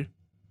Kadri.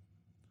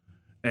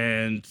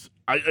 And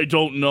I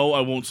don't know.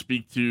 I won't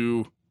speak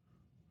to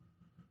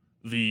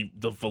the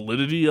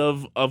validity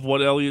of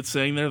what Elliot's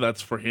saying there.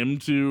 That's for him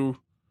to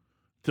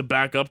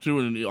back up to.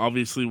 And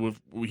obviously,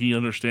 he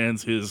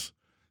understands his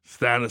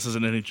status as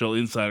an NHL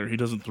insider. He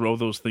doesn't throw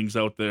those things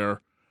out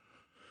there,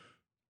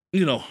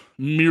 you know,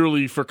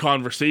 merely for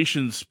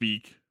conversation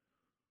speak.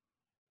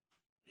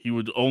 He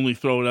would only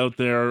throw it out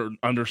there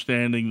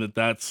understanding that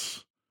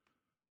that's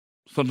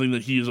something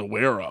that he is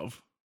aware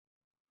of.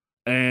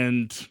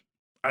 And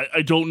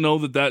I don't know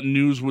that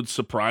news would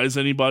surprise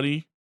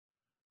anybody,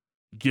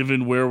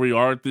 given where we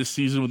are at this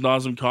season with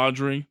Nazem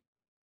Kadri.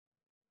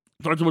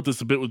 I talked about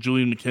this a bit with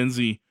Julian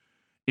McKenzie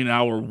in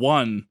hour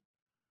one,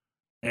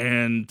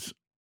 and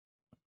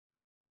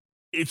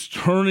it's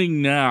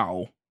turning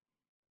now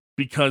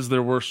because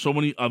there were so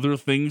many other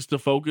things to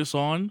focus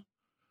on.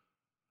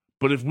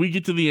 But if we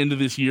get to the end of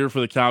this year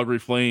for the Calgary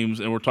Flames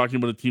and we're talking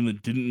about a team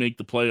that didn't make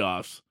the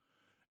playoffs,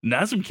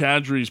 Nazem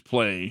Kadri's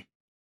play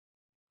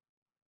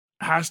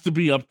has to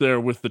be up there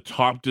with the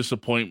top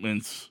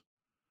disappointments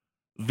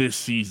this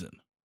season.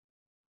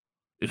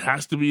 It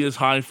has to be as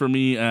high for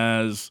me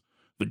as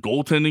the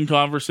goaltending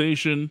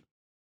conversation,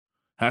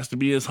 has to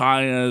be as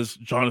high as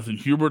Jonathan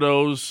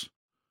Huberdeau's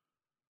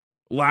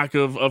lack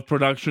of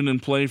production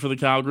and play for the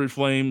Calgary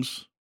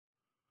Flames.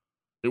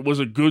 It was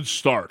a good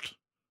start.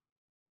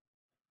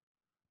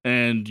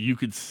 And you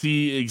could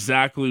see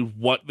exactly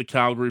what the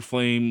Calgary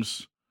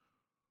Flames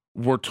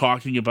were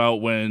talking about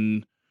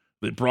when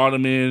they brought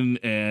him in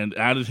and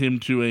added him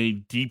to a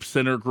deep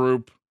center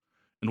group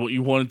and what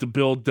you wanted to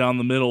build down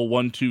the middle,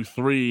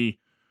 1-2-3,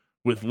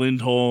 with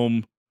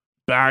Lindholm,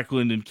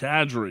 Backlund, and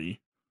Kadri.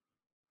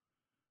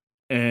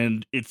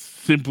 And it's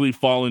simply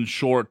fallen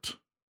short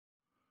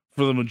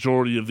for the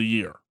majority of the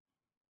year.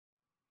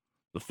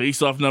 The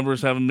faceoff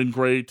numbers haven't been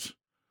great.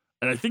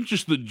 And I think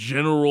just the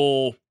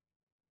general,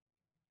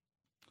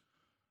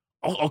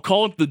 I'll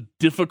call it the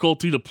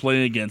difficulty to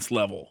play against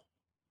level,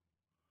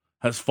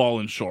 has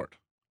fallen short.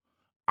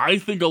 I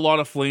think a lot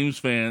of Flames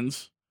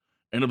fans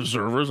and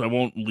observers, I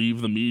won't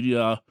leave the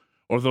media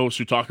or those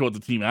who talk about the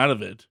team out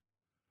of it,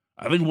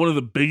 I think one of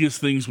the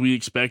biggest things we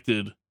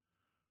expected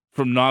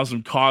from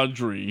Nazem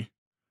Kadri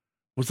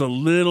was a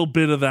little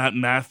bit of that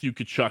Matthew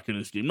Tkachuk in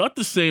his game. Not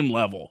the same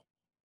level,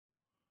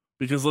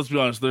 because let's be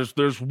honest,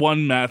 there's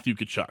one Matthew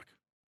Tkachuk,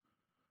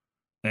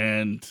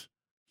 and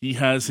he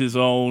has his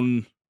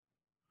own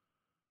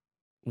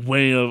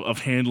way of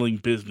handling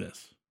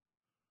business.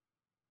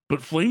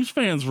 But Flames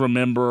fans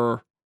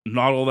remember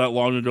not all that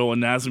long ago a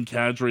Nazem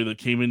Kadri that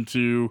came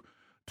into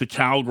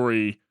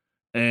Calgary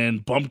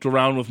and bumped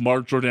around with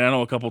Mark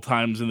Giordano a couple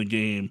times in the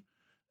game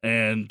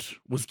and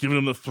was giving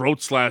him the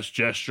throat slash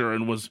gesture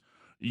and was,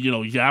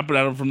 yapping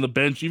at him from the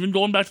bench, even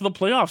going back to the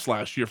playoffs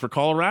last year for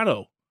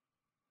Colorado.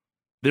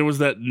 There was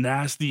that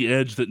nasty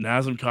edge that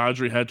Nazem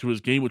Kadri had to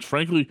his game, which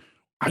frankly,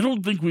 I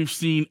don't think we've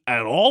seen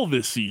at all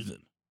this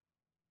season.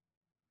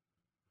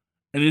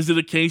 And is it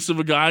a case of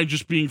a guy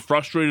just being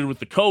frustrated with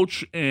the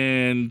coach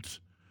and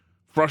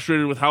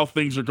frustrated with how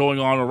things are going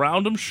on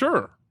around him?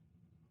 Sure.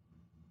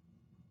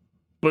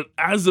 But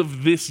as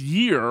of this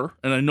year,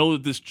 and I know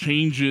that this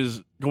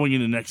changes going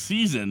into next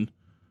season,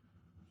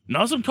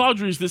 Nazem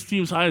Kadri is this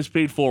team's highest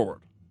paid forward.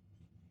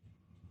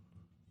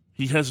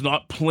 He has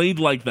not played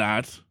like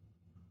that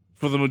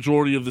for the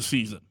majority of the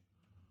season.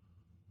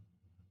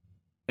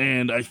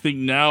 And I think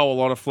now a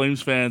lot of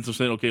Flames fans are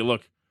saying, okay,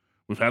 look,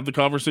 we've had the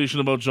conversation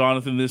about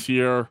Jonathan this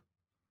year.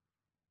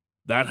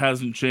 That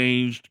hasn't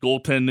changed.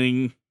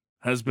 Goaltending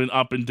has been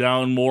up and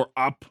down, more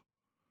up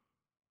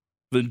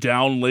than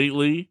down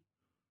lately.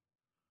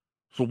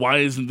 So why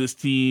isn't this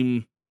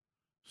team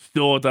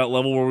still at that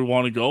level where we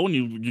want to go?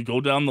 And you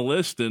go down the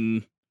list,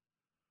 and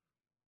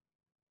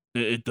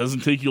it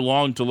doesn't take you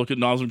long to look at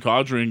Nazem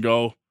Kadri and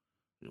go,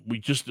 we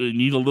just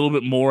need a little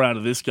bit more out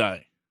of this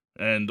guy.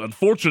 And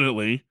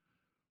unfortunately,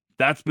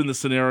 that's been the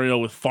scenario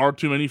with far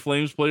too many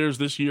Flames players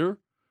this year.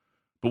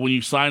 But when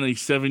you sign a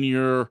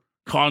 7-year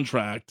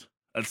contract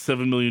at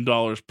 $7 million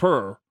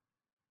per,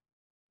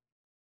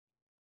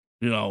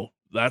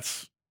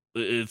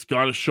 it's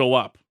got to show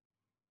up.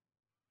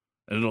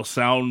 And it'll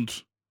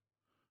sound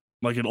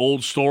like an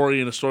old story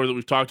and a story that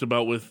we've talked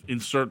about with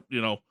insert,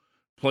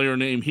 player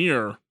name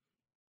here.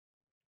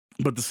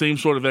 But the same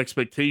sort of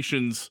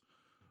expectations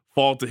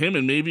fall to him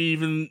and maybe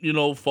even,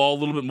 fall a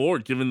little bit more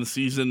given the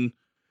season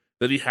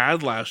that he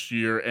had last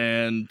year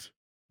and,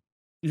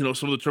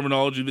 some of the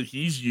terminology that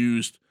he's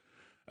used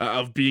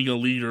of being a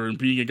leader and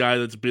being a guy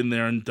that's been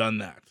there and done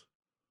that.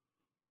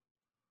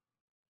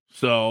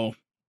 So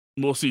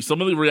we'll see.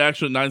 Some of the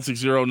reaction at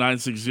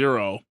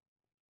 960-960.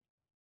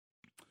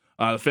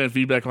 The fan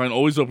feedback line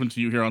always open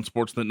to you here on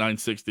Sportsnet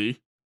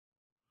 960.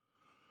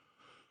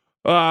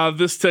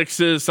 This text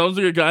says, sounds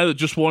like a guy that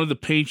just wanted the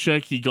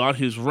paycheck. He got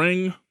his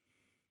ring.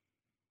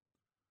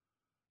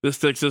 This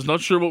text says,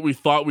 not sure what we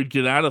thought we'd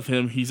get out of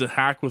him. He's a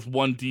hack with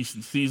one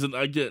decent season.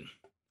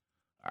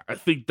 I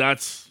think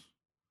that's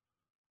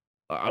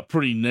a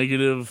pretty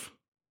negative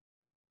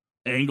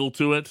angle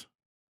to it.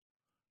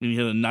 I mean, he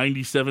had a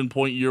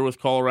 97-point year with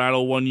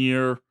Colorado one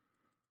year.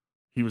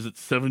 He was at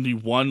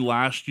 71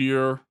 last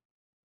year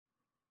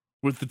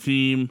with the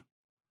team.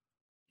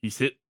 He's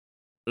hit,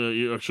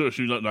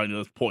 actually not 90,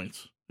 that's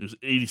points. He was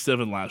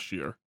 87 last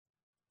year.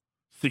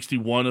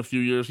 61 a few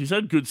years. He's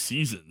had good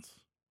seasons.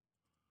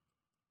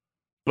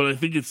 But I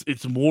think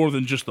it's more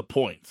than just the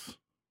points.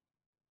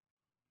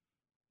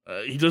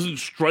 He doesn't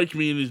strike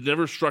me, and he's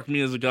never struck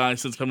me as a guy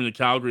since coming to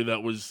Calgary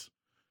that was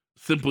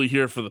simply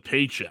here for the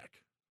paycheck.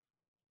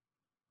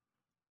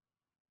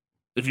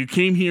 If you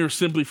came here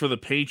simply for the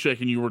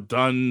paycheck and you were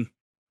done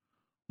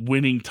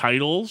winning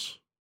titles,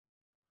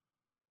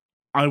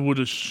 I would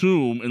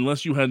assume,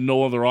 unless you had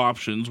no other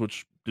options,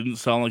 which didn't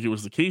sound like it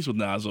was the case with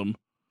Nazem,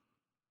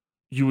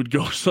 you would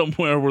go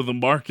somewhere where the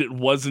market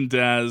wasn't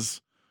as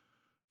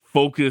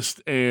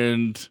focused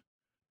and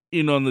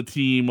in on the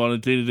team on a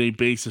day-to-day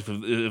basis,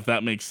 if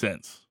that makes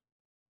sense.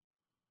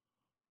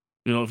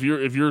 If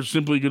you're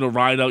simply going to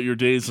ride out your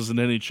days as an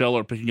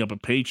NHLer picking up a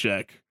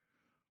paycheck,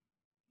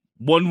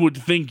 one would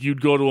think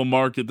you'd go to a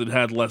market that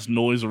had less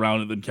noise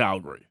around it than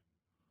Calgary.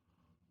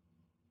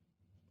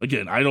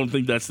 Again, I don't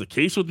think that's the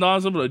case with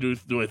Nazem,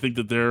 but I think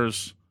that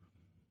there's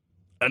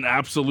an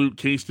absolute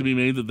case to be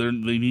made that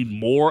they need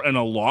more and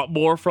a lot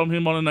more from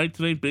him on a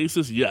night-to-night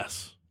basis?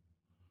 Yes.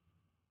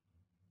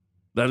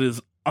 That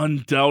is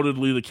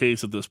undoubtedly the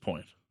case at this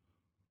point.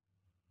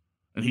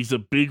 And he's a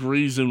big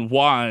reason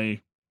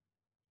why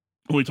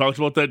we talked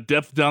about that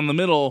depth down the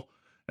middle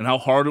and how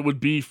hard it would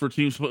be for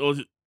teams.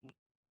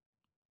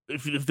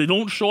 If they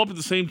don't show up at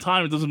the same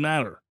time, it doesn't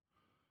matter.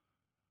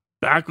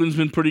 Backlund's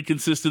been pretty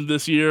consistent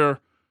this year.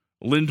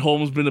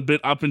 Lindholm's been a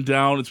bit up and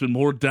down. It's been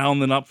more down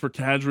than up for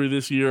Kadri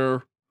this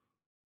year.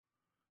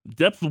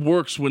 Depth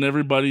works when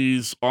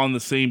everybody's on the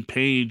same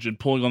page and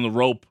pulling on the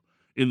rope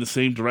in the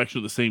same direction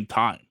at the same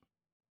time.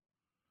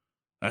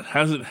 That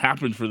hasn't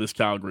happened for this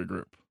Calgary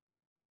group.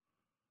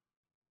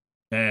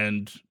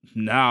 And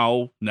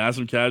now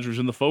Nazem Kadri's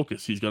in the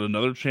focus. He's got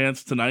another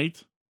chance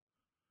tonight.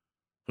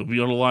 He'll be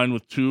on the line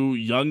with two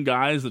young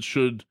guys that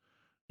should,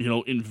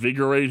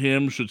 invigorate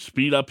him, should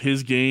speed up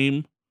his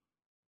game.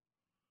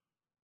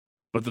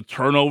 But the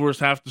turnovers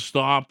have to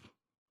stop.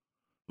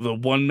 The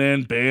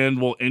one-man band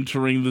while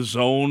entering the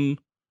zone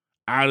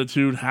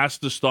attitude has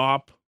to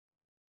stop.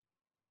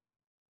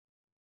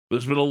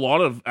 There's been a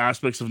lot of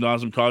aspects of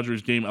Nazem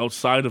Kadri's game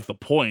outside of the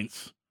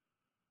points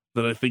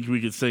that I think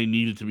we could say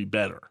needed to be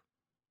better.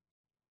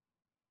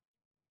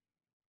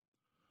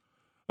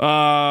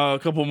 A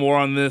couple more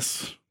on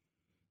this.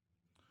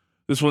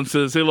 This one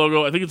says, hey,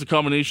 Logo, I think it's a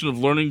combination of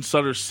learning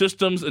Sutter's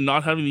systems and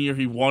not having the year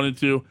he wanted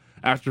to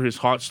after his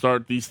hot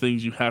start. These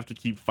things you have to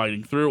keep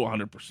fighting through,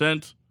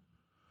 100%.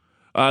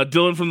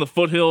 Dylan from the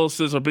Foothills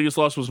says, our biggest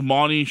loss was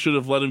Monty. Should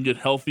have let him get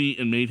healthy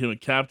and made him a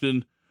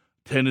captain.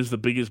 10 is the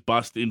biggest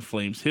bust in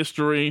Flames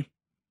history.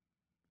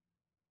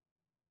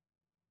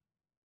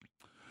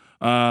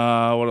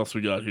 What else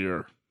we got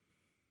here?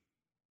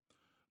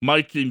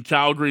 Mike in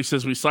Calgary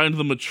says, we signed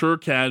the mature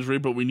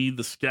Kadri, but we need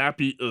the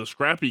scrappy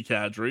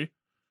Kadri.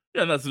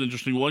 Yeah, that's an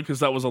interesting one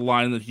because that was a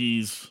line that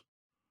he's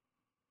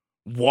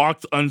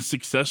walked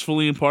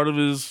unsuccessfully in part of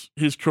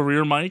his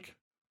career, Mike.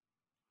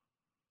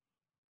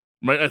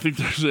 Right? I think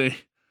there's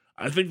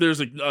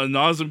a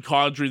Nazem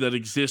Kadri that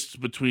exists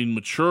between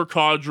mature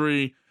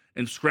Kadri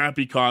and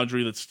scrappy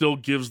Kadri that still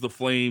gives the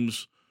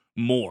Flames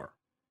more.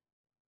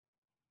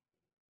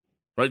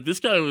 Right?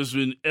 This guy was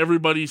in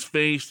everybody's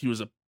face. He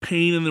was a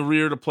pain in the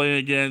rear to play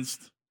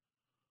against.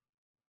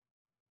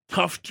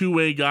 Tough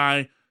two-way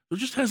guy. There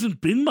just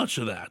hasn't been much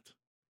of that.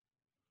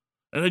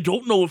 And I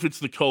don't know if it's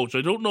the coach.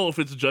 I don't know if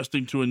it's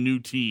adjusting to a new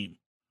team.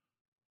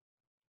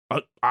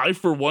 I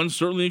for one,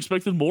 certainly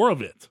expected more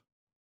of it.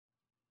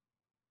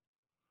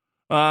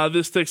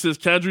 This text says,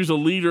 Kadri's a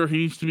leader. He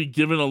needs to be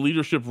given a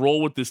leadership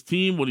role with this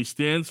team, what he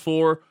stands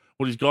for,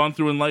 what he's gone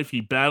through in life.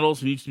 He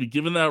battles. He needs to be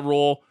given that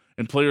role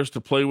and players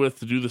to play with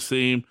to do the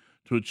same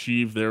to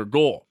achieve their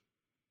goal.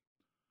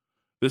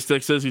 This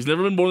text says, he's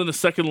never been more than a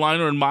second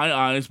liner in my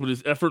eyes, but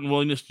his effort and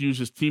willingness to use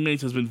his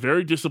teammates has been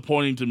very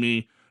disappointing to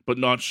me, but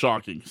not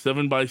shocking.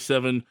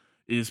 7x7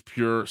 is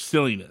pure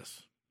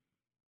silliness.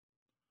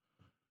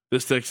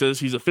 This text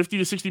says, he's a 50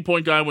 to 60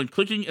 point guy when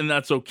clicking, and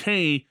that's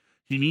okay.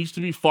 He needs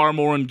to be far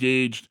more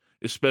engaged,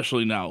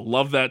 especially now.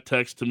 Love that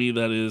text. To me,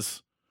 that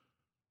is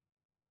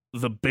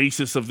the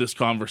basis of this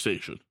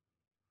conversation.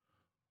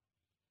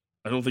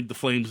 I don't think the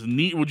Flames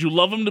need... Would you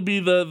love him to be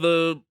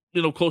the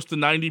close to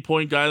 90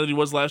 point guy that he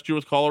was last year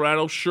with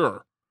Colorado?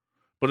 Sure.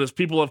 But as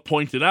people have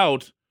pointed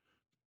out,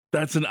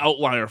 that's an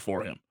outlier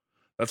for him.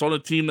 That's on a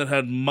team that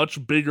had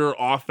much bigger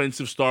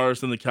offensive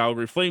stars than the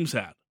Calgary Flames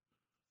had.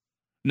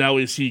 Now,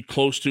 is he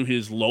close to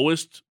his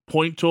lowest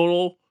point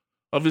total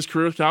of his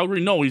career with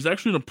Calgary? No, he's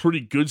actually in a pretty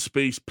good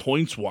space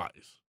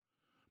points-wise.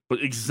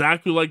 But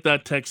exactly like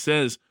that text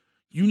says,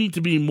 you need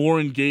to be more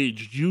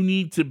engaged. You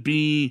need to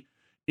be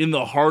in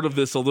the heart of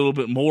this a little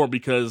bit more,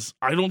 because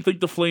I don't think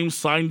the Flames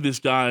signed this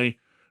guy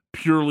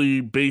purely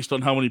based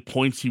on how many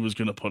points he was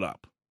going to put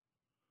up.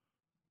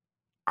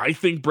 I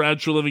think Brad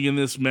Treliving in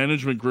this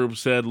management group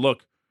said,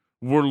 look,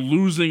 we're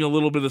losing a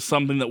little bit of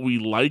something that we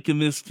like in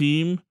this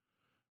team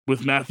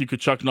with Matthew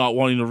Tkachuk not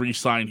wanting to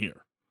re-sign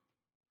here.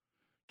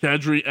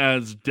 Kadri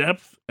adds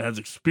depth, adds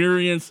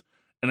experience,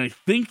 and I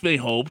think they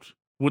hoped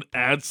would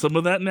add some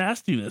of that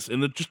nastiness,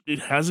 and it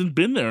hasn't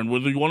been there. And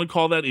whether you want to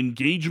call that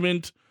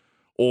engagement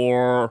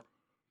or,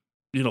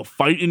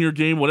 fight in your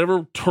game,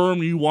 whatever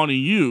term you want to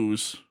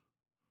use,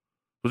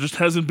 there just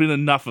hasn't been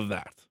enough of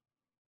that.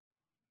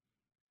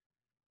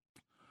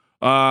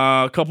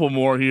 A couple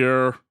more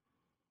here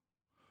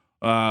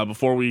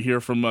before we hear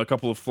from a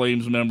couple of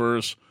Flames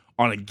members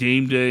on a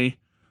game day.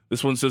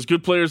 This one says,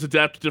 good players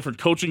adapt to different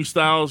coaching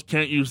styles.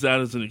 Can't use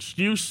that as an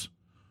excuse.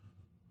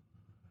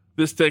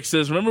 This text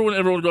says, remember when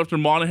everyone would go after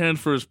Monahan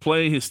for his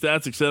play, his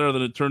stats, etc.,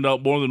 then it turned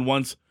out more than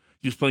once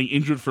he was playing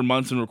injured for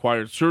months and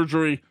required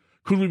surgery.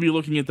 Could we be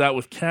looking at that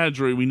with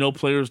Kadri? We know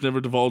players never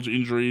divulge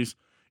injuries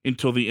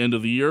until the end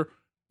of the year.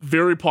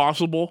 Very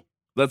possible.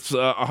 That's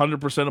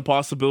 100% a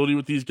possibility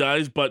with these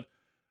guys. But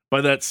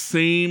by that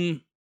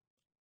same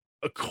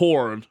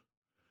accord,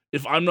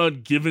 if I'm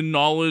not given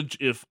knowledge,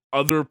 if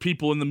other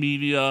people in the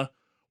media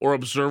or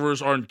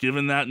observers aren't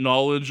given that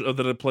knowledge of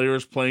that a player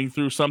is playing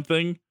through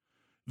something,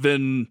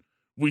 then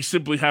we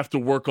simply have to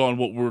work on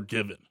what we're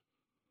given.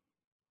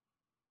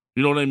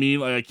 You know what I mean?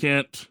 Like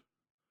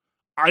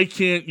I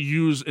can't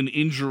use an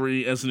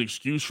injury as an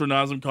excuse for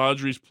Nazem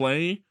Kadri's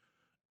play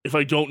if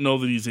I don't know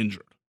that he's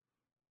injured.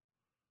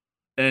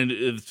 And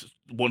it's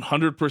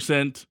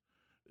 100%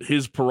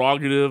 his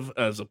prerogative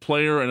as a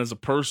player and as a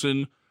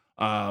person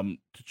to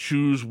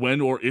choose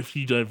when or if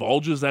he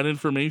divulges that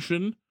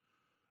information.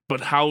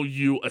 But how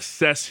you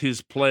assess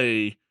his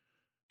play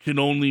can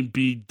only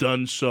be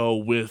done so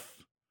with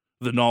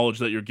the knowledge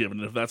that you're given.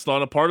 And if that's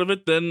not a part of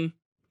it, then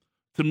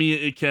to me,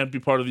 it can't be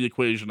part of the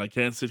equation. I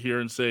can't sit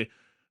here and say,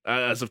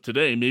 as of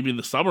today, maybe in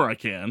the summer I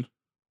can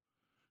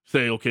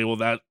say, okay, well,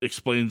 that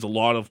explains a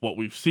lot of what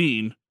we've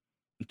seen.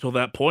 Until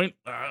that point,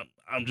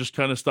 I'm just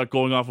kind of stuck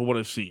going off of what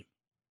I've seen.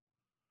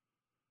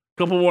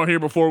 Couple more here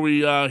before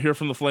we hear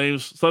from the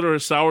Flames. Sutter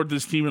has soured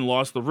this team and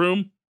lost the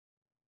room.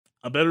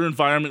 A better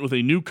environment with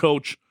a new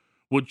coach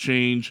would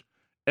change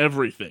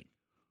everything.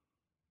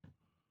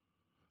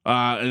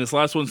 And this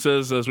last one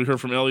says, as we heard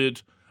from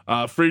Elliot,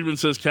 Friedman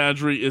says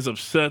Kadri is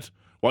upset.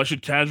 Why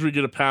should Kadri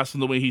get a pass in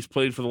the way he's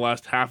played for the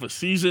last half a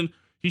season?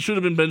 He should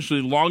have been benched a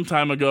long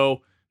time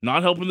ago,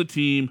 not helping the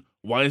team.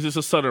 Why is this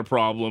a Sutter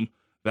problem?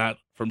 That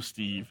from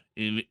Steve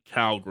in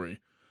Calgary.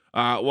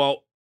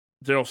 Well,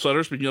 Daryl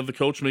Sutter, speaking of the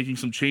coach, making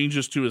some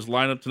changes to his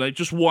lineup tonight.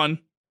 Just one.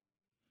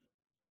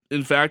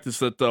 In fact, it's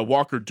that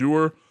Walker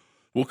Dewar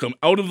will come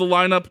out of the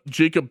lineup.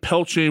 Jacob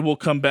Pelche will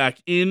come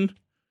back in.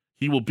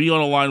 He will be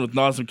on a line with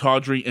Nazem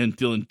Kadri and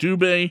Dylan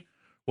Dubé.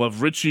 We'll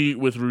have Richie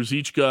with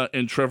Ruzicka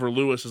and Trevor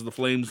Lewis as the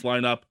Flames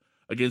line up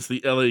against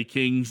the LA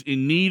Kings,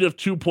 in need of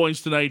 2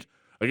 points tonight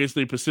against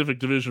a Pacific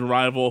Division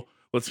rival.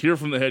 Let's hear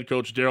from the head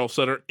coach, Daryl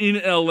Sutter, in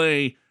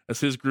LA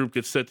as his group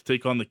gets set to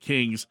take on the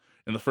Kings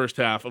in the first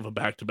half of a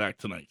back-to-back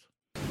tonight.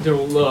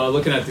 Daryl,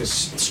 looking at this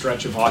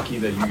stretch of hockey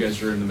that you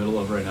guys are in the middle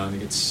of right now, I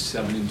think it's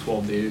 7 and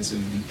 12 days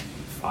and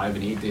 5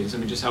 and 8 days. I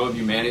mean, just how have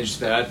you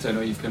managed that? I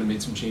know you've kind of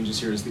made some changes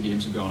here as the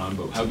games have gone on,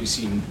 but how have you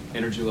seen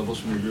energy levels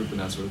from your group and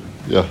that sort of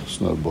thing? Yeah, it's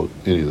not about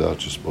any of that,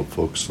 just about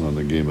focusing on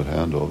the game at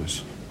hand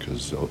always.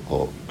 Because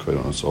quite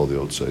honest, all the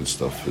outside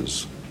stuff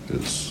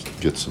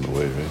gets in the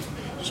way, right?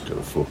 Just got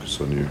to focus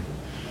on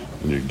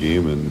your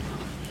game and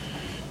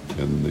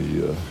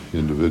the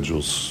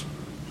individuals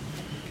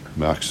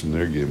maxing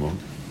their game out.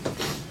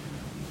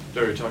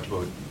 Daryl, you talked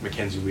about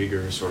Mackenzie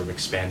Weegar sort of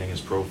expanding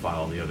his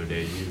profile the other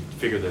day. You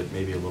figure that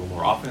maybe a little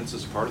more offense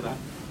is a part of that?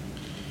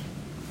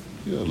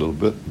 Yeah, a little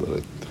bit,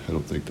 but I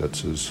don't think that's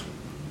his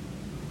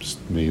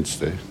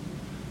mainstay.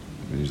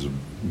 I mean, he's a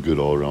good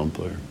all-around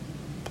player.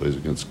 Plays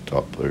against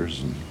top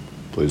players and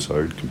plays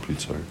hard,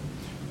 competes hard.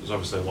 There's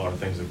obviously a lot of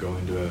things that go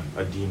into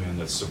a D-man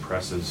that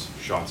suppresses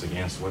shots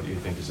against. What do you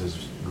think is his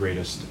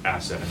greatest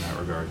asset in that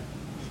regard?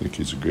 I think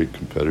he's a great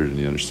competitor and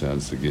he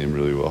understands the game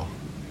really well.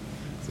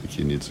 I think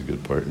he needs a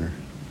good partner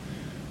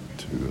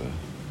to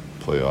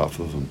play off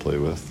of and play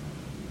with.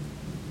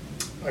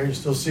 Are you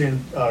still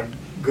seeing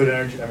good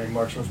energy? I mean,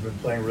 Markstrom's been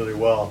playing really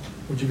well.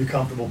 Would you be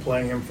comfortable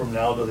playing him from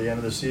now to the end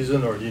of the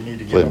season, or do you need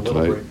to get a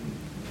little break?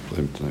 Play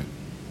him tonight.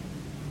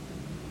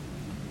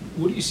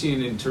 What are you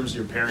seeing in terms of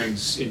your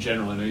pairings in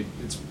general? I know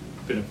it's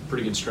been a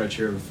pretty good stretch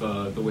here of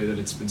the way that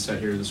it's been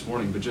set here this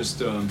morning, but just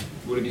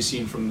what have you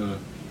seen from the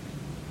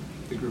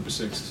group of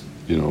six?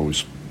 You know,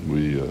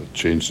 we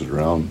changed it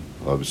around,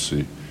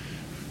 obviously,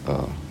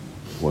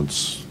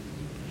 once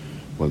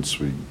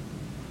we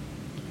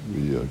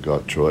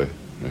got Troy,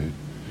 right?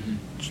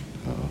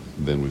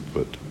 Mm-hmm. Then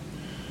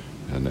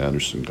and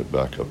Anderson got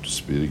back up to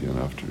speed again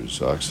after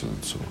his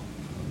accident, so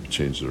we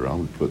changed it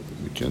around. We put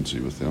Mackenzie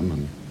with him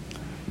and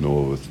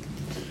Noah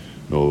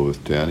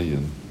with Danny,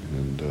 and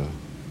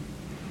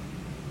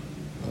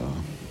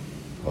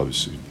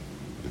obviously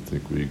I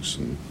think Weeks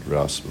and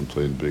Rass have been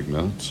playing big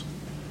minutes.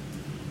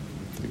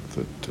 I think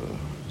that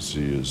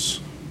Z has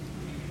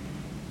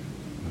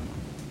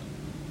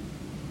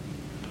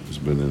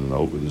been in and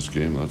out with this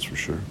game, that's for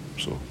sure.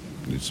 So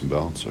need some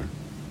balance there.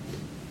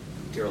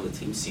 Daryl, the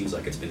team seems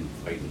like it's been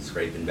fighting,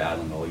 scraping,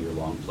 battling all year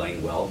long,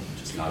 playing well,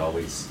 just not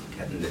always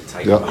getting it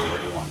tight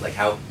where you want. Like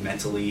how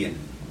mentally and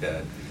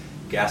the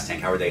gas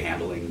tank, how are they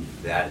handling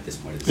that at this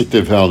point? I think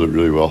they've handled it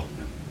really well.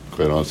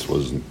 Quite honest,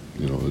 wasn't,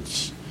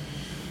 if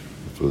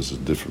it was a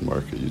different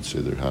market, you'd say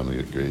they're handling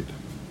it great.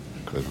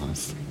 Quite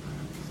honest.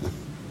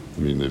 I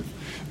mean,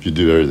 if you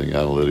do everything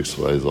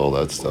analytics-wise, all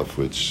that stuff,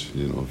 which,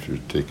 if you're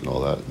taking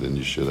all that, then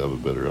you should have a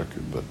better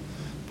record. But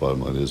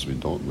bottom line is we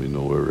don't. We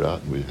know where we're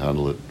at, and we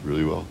handle it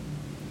really well.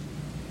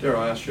 Daryl,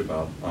 I asked you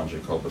about Anze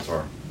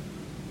Kopitar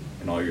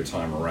and all your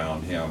time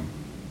around him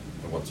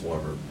and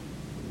whatsoever.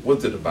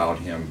 What's it about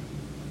him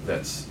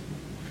that's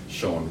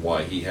showing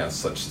why he has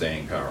such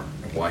staying power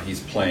and why he's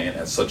playing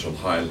at such a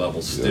high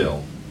level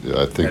still?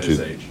 Yeah, I think at his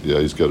age? Yeah,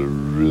 he's got a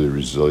really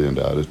resilient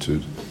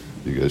attitude.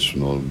 You guys should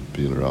know him,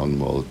 being around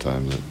him all the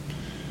time, that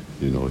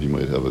he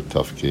might have a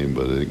tough game,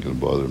 but it ain't going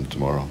to bother him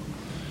tomorrow.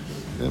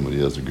 And when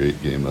he has a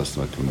great game, that's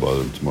not going to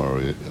bother him tomorrow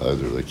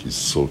either. Like, he's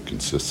so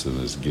consistent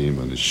in his game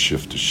and his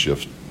shift to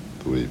shift,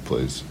 the way he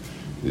plays.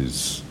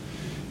 He's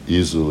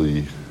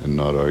easily and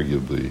not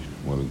arguably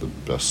one of the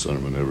best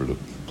centermen ever to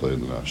play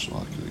in the National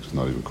Hockey League. It's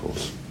not even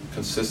close.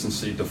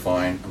 Consistency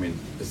defined. I mean,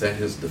 is that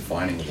his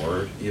defining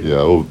word? Yeah,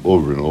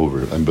 over and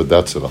over. But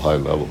that's at a high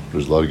level.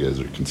 There's a lot of guys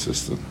that are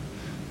consistent,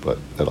 but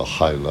at a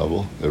high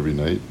level every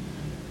night.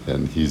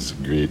 And he's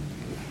great.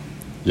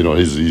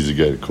 He's a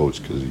guy to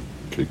coach because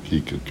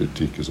he can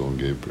critique his own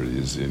game pretty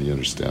easy, and he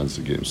understands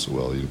the game so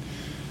well.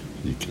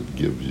 He can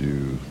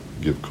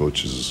give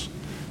coaches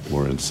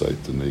more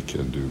insight than they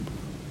can do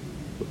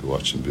by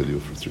watching video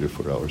for 3 or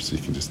 4 hours. He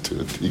can just do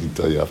it. He can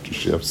tell you after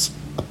shifts.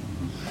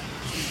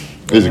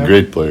 He's a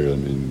great player. I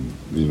mean,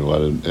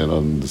 and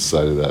on the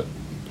side of that,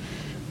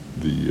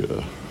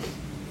 the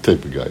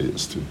type of guy he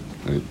is too.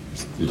 Right?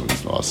 He's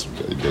an awesome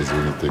guy. He does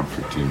anything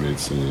for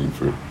teammates, anything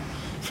for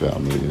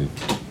family.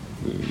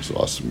 He's an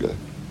awesome guy.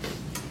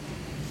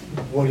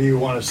 What do you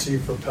want to see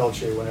from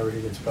Pelche whenever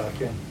he gets back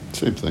in?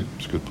 Same thing.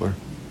 He's a good player.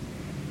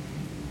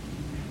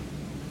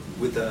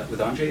 With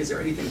Anze, is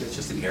there anything that's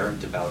just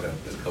inherent about a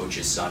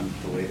coach's son,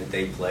 the way that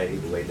they play,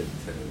 the way that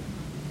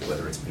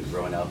whether it's been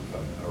growing up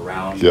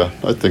around? Yeah,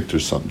 I think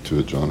there's something to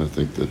it, John. I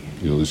think that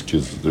these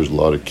kids. There's a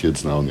lot of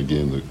kids now in the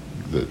game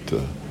that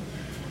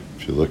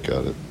if you look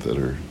at it, that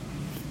are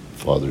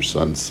father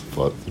sons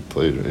that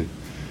played, right?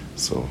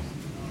 So,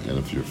 and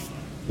if you're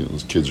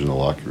those kids are in the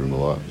locker room a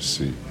lot, you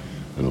see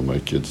I know my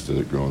kids did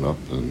it growing up,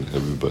 and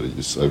everybody.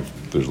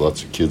 There's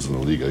lots of kids in the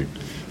league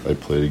I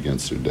played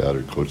against their dad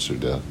or coached their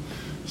dad.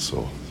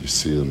 So you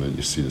see them and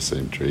you see the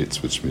same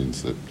traits, which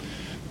means that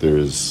there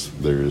is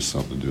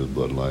something to do with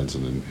bloodlines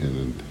and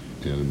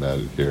that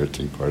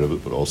inheriting part of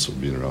it, but also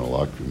being around a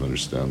locker room,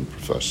 understand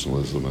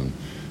professionalism and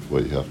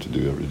what you have to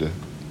do every day.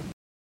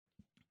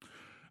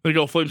 There you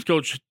go, Flames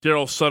coach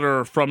Daryl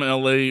Sutter from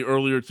LA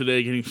earlier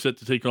today, getting set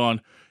to take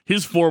on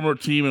his former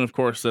team, and of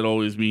course that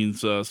always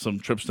means some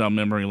trips down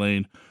memory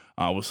lane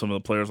with some of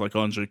the players like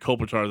Anze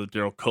Kopitar that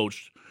Daryl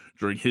coached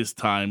during his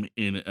time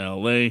in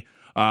LA.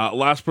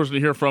 Last person to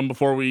hear from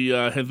before we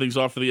head things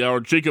off for the hour,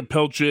 Jacob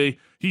Pelche.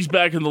 He's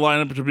back in the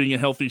lineup after being a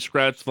healthy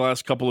scratch the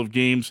last couple of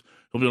games.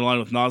 He'll be on the line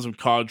with Nazem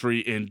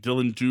Kadri and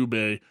Dylan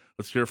Dubé.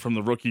 Let's hear from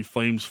the rookie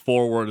Flames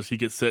forward as he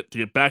gets set to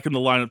get back in the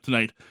lineup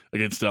tonight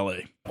against LA.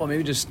 Well,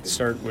 maybe just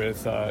start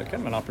with kind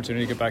of an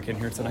opportunity to get back in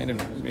here tonight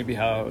and maybe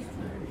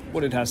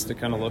what it has to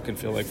kind of look and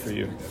feel like for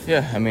you.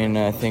 Yeah, I mean,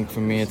 I think for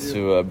me it's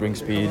to bring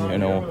speed,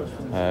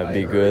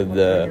 be good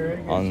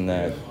on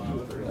the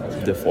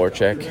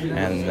forecheck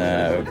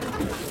and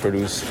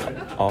produce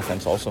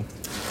offense also.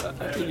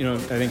 I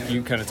think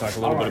you kind of talk a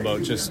little bit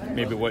about just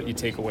maybe what you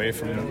take away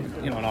from,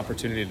 an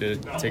opportunity to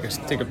take a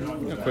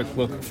quick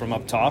look from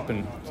up top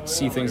and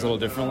see things a little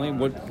differently.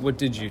 What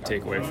did you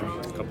take away from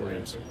a couple of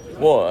games?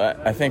 Well,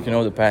 I think,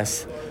 the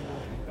past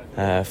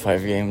 5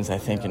 games, I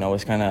think, I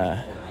was kind of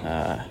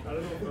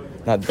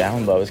not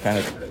down, but I was kind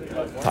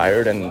of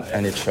tired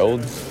and it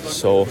showed.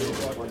 So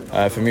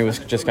for me, it was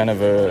just kind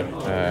of a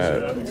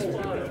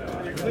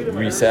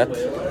reset.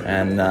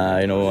 And,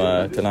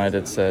 tonight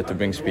it's to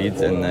bring speed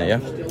and, yeah.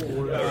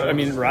 I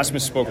mean,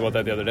 Rasmus spoke about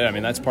that the other day. I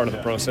mean, that's part of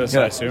the process,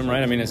 yeah. I assume,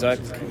 right? I mean, is that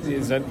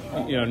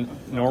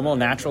normal,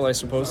 natural, I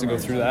suppose, to go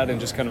through that and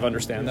just kind of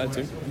understand that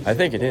too? I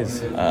think it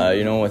is.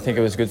 I think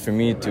it was good for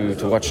me to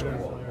watch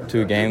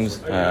 2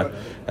 games.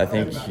 I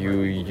think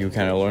you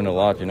kind of learn a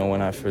lot.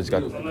 When I first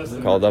got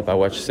called up, I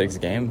watched 6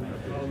 games,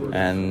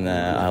 and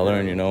I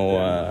learned,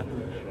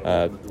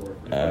 I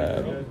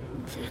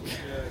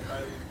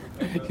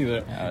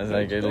was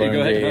like, I learned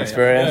the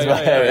experience.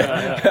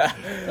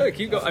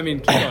 Keep going. I mean,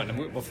 keep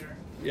on.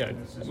 Yeah,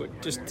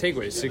 just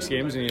takeaways. 6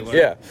 games and you learn.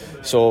 Yeah.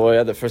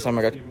 So the first time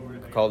I got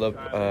called up,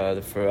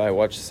 I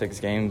watched 6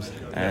 games,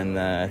 and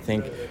I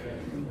think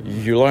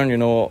you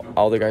learn.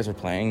 All the guys are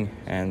playing,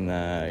 and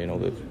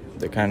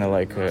they're kind of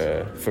like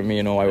for me.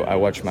 I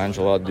watch Mange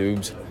a lot,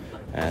 Dubes,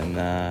 and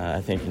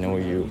I think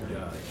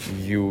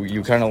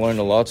you kind of learn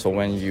a lot. So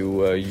when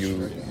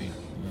you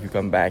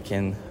come back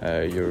in,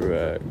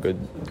 you're good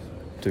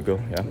to go.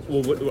 Yeah.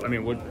 Well,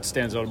 what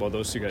stands out about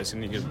those 2 guys?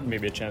 And you get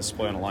maybe a chance to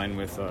play on a line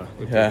with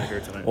yeah. here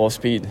tonight. Well,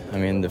 speed. I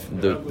mean,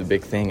 the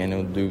big thing.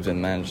 Dubes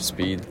and Mange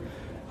speed,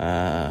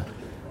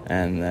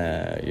 and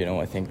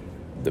I think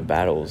the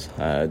battles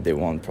they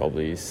won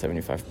probably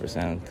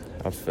 75%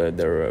 of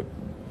their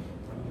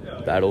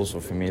battles.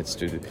 So for me, it's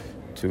to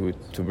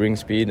bring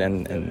speed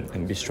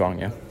and be strong.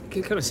 Yeah.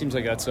 It kind of seems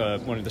like that's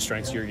one of the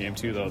strengths of your game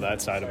too, though, that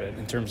side of it,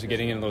 in terms of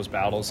getting into those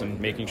battles and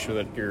making sure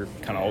that you're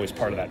kind of always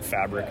part of that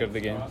fabric of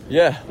the game.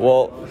 Yeah,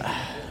 well,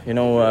 in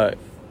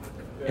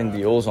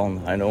the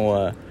O-zone, I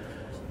know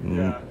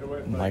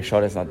my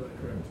shot is not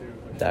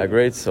that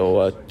great,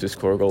 so to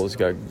score goals,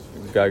 I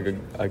got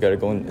to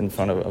go in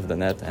front of the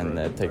net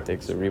and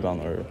takes a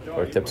rebound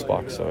or tips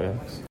box. So yeah.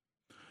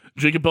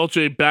 Jacob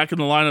Pelche back in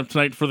the lineup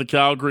tonight for the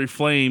Calgary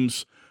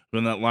Flames.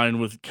 In that line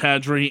with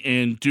Kadri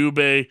and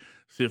Dubé.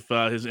 See if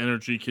his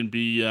energy can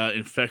be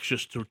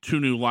infectious to 2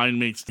 new line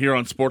mates here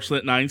on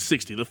Sportsnet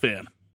 960, The Fan.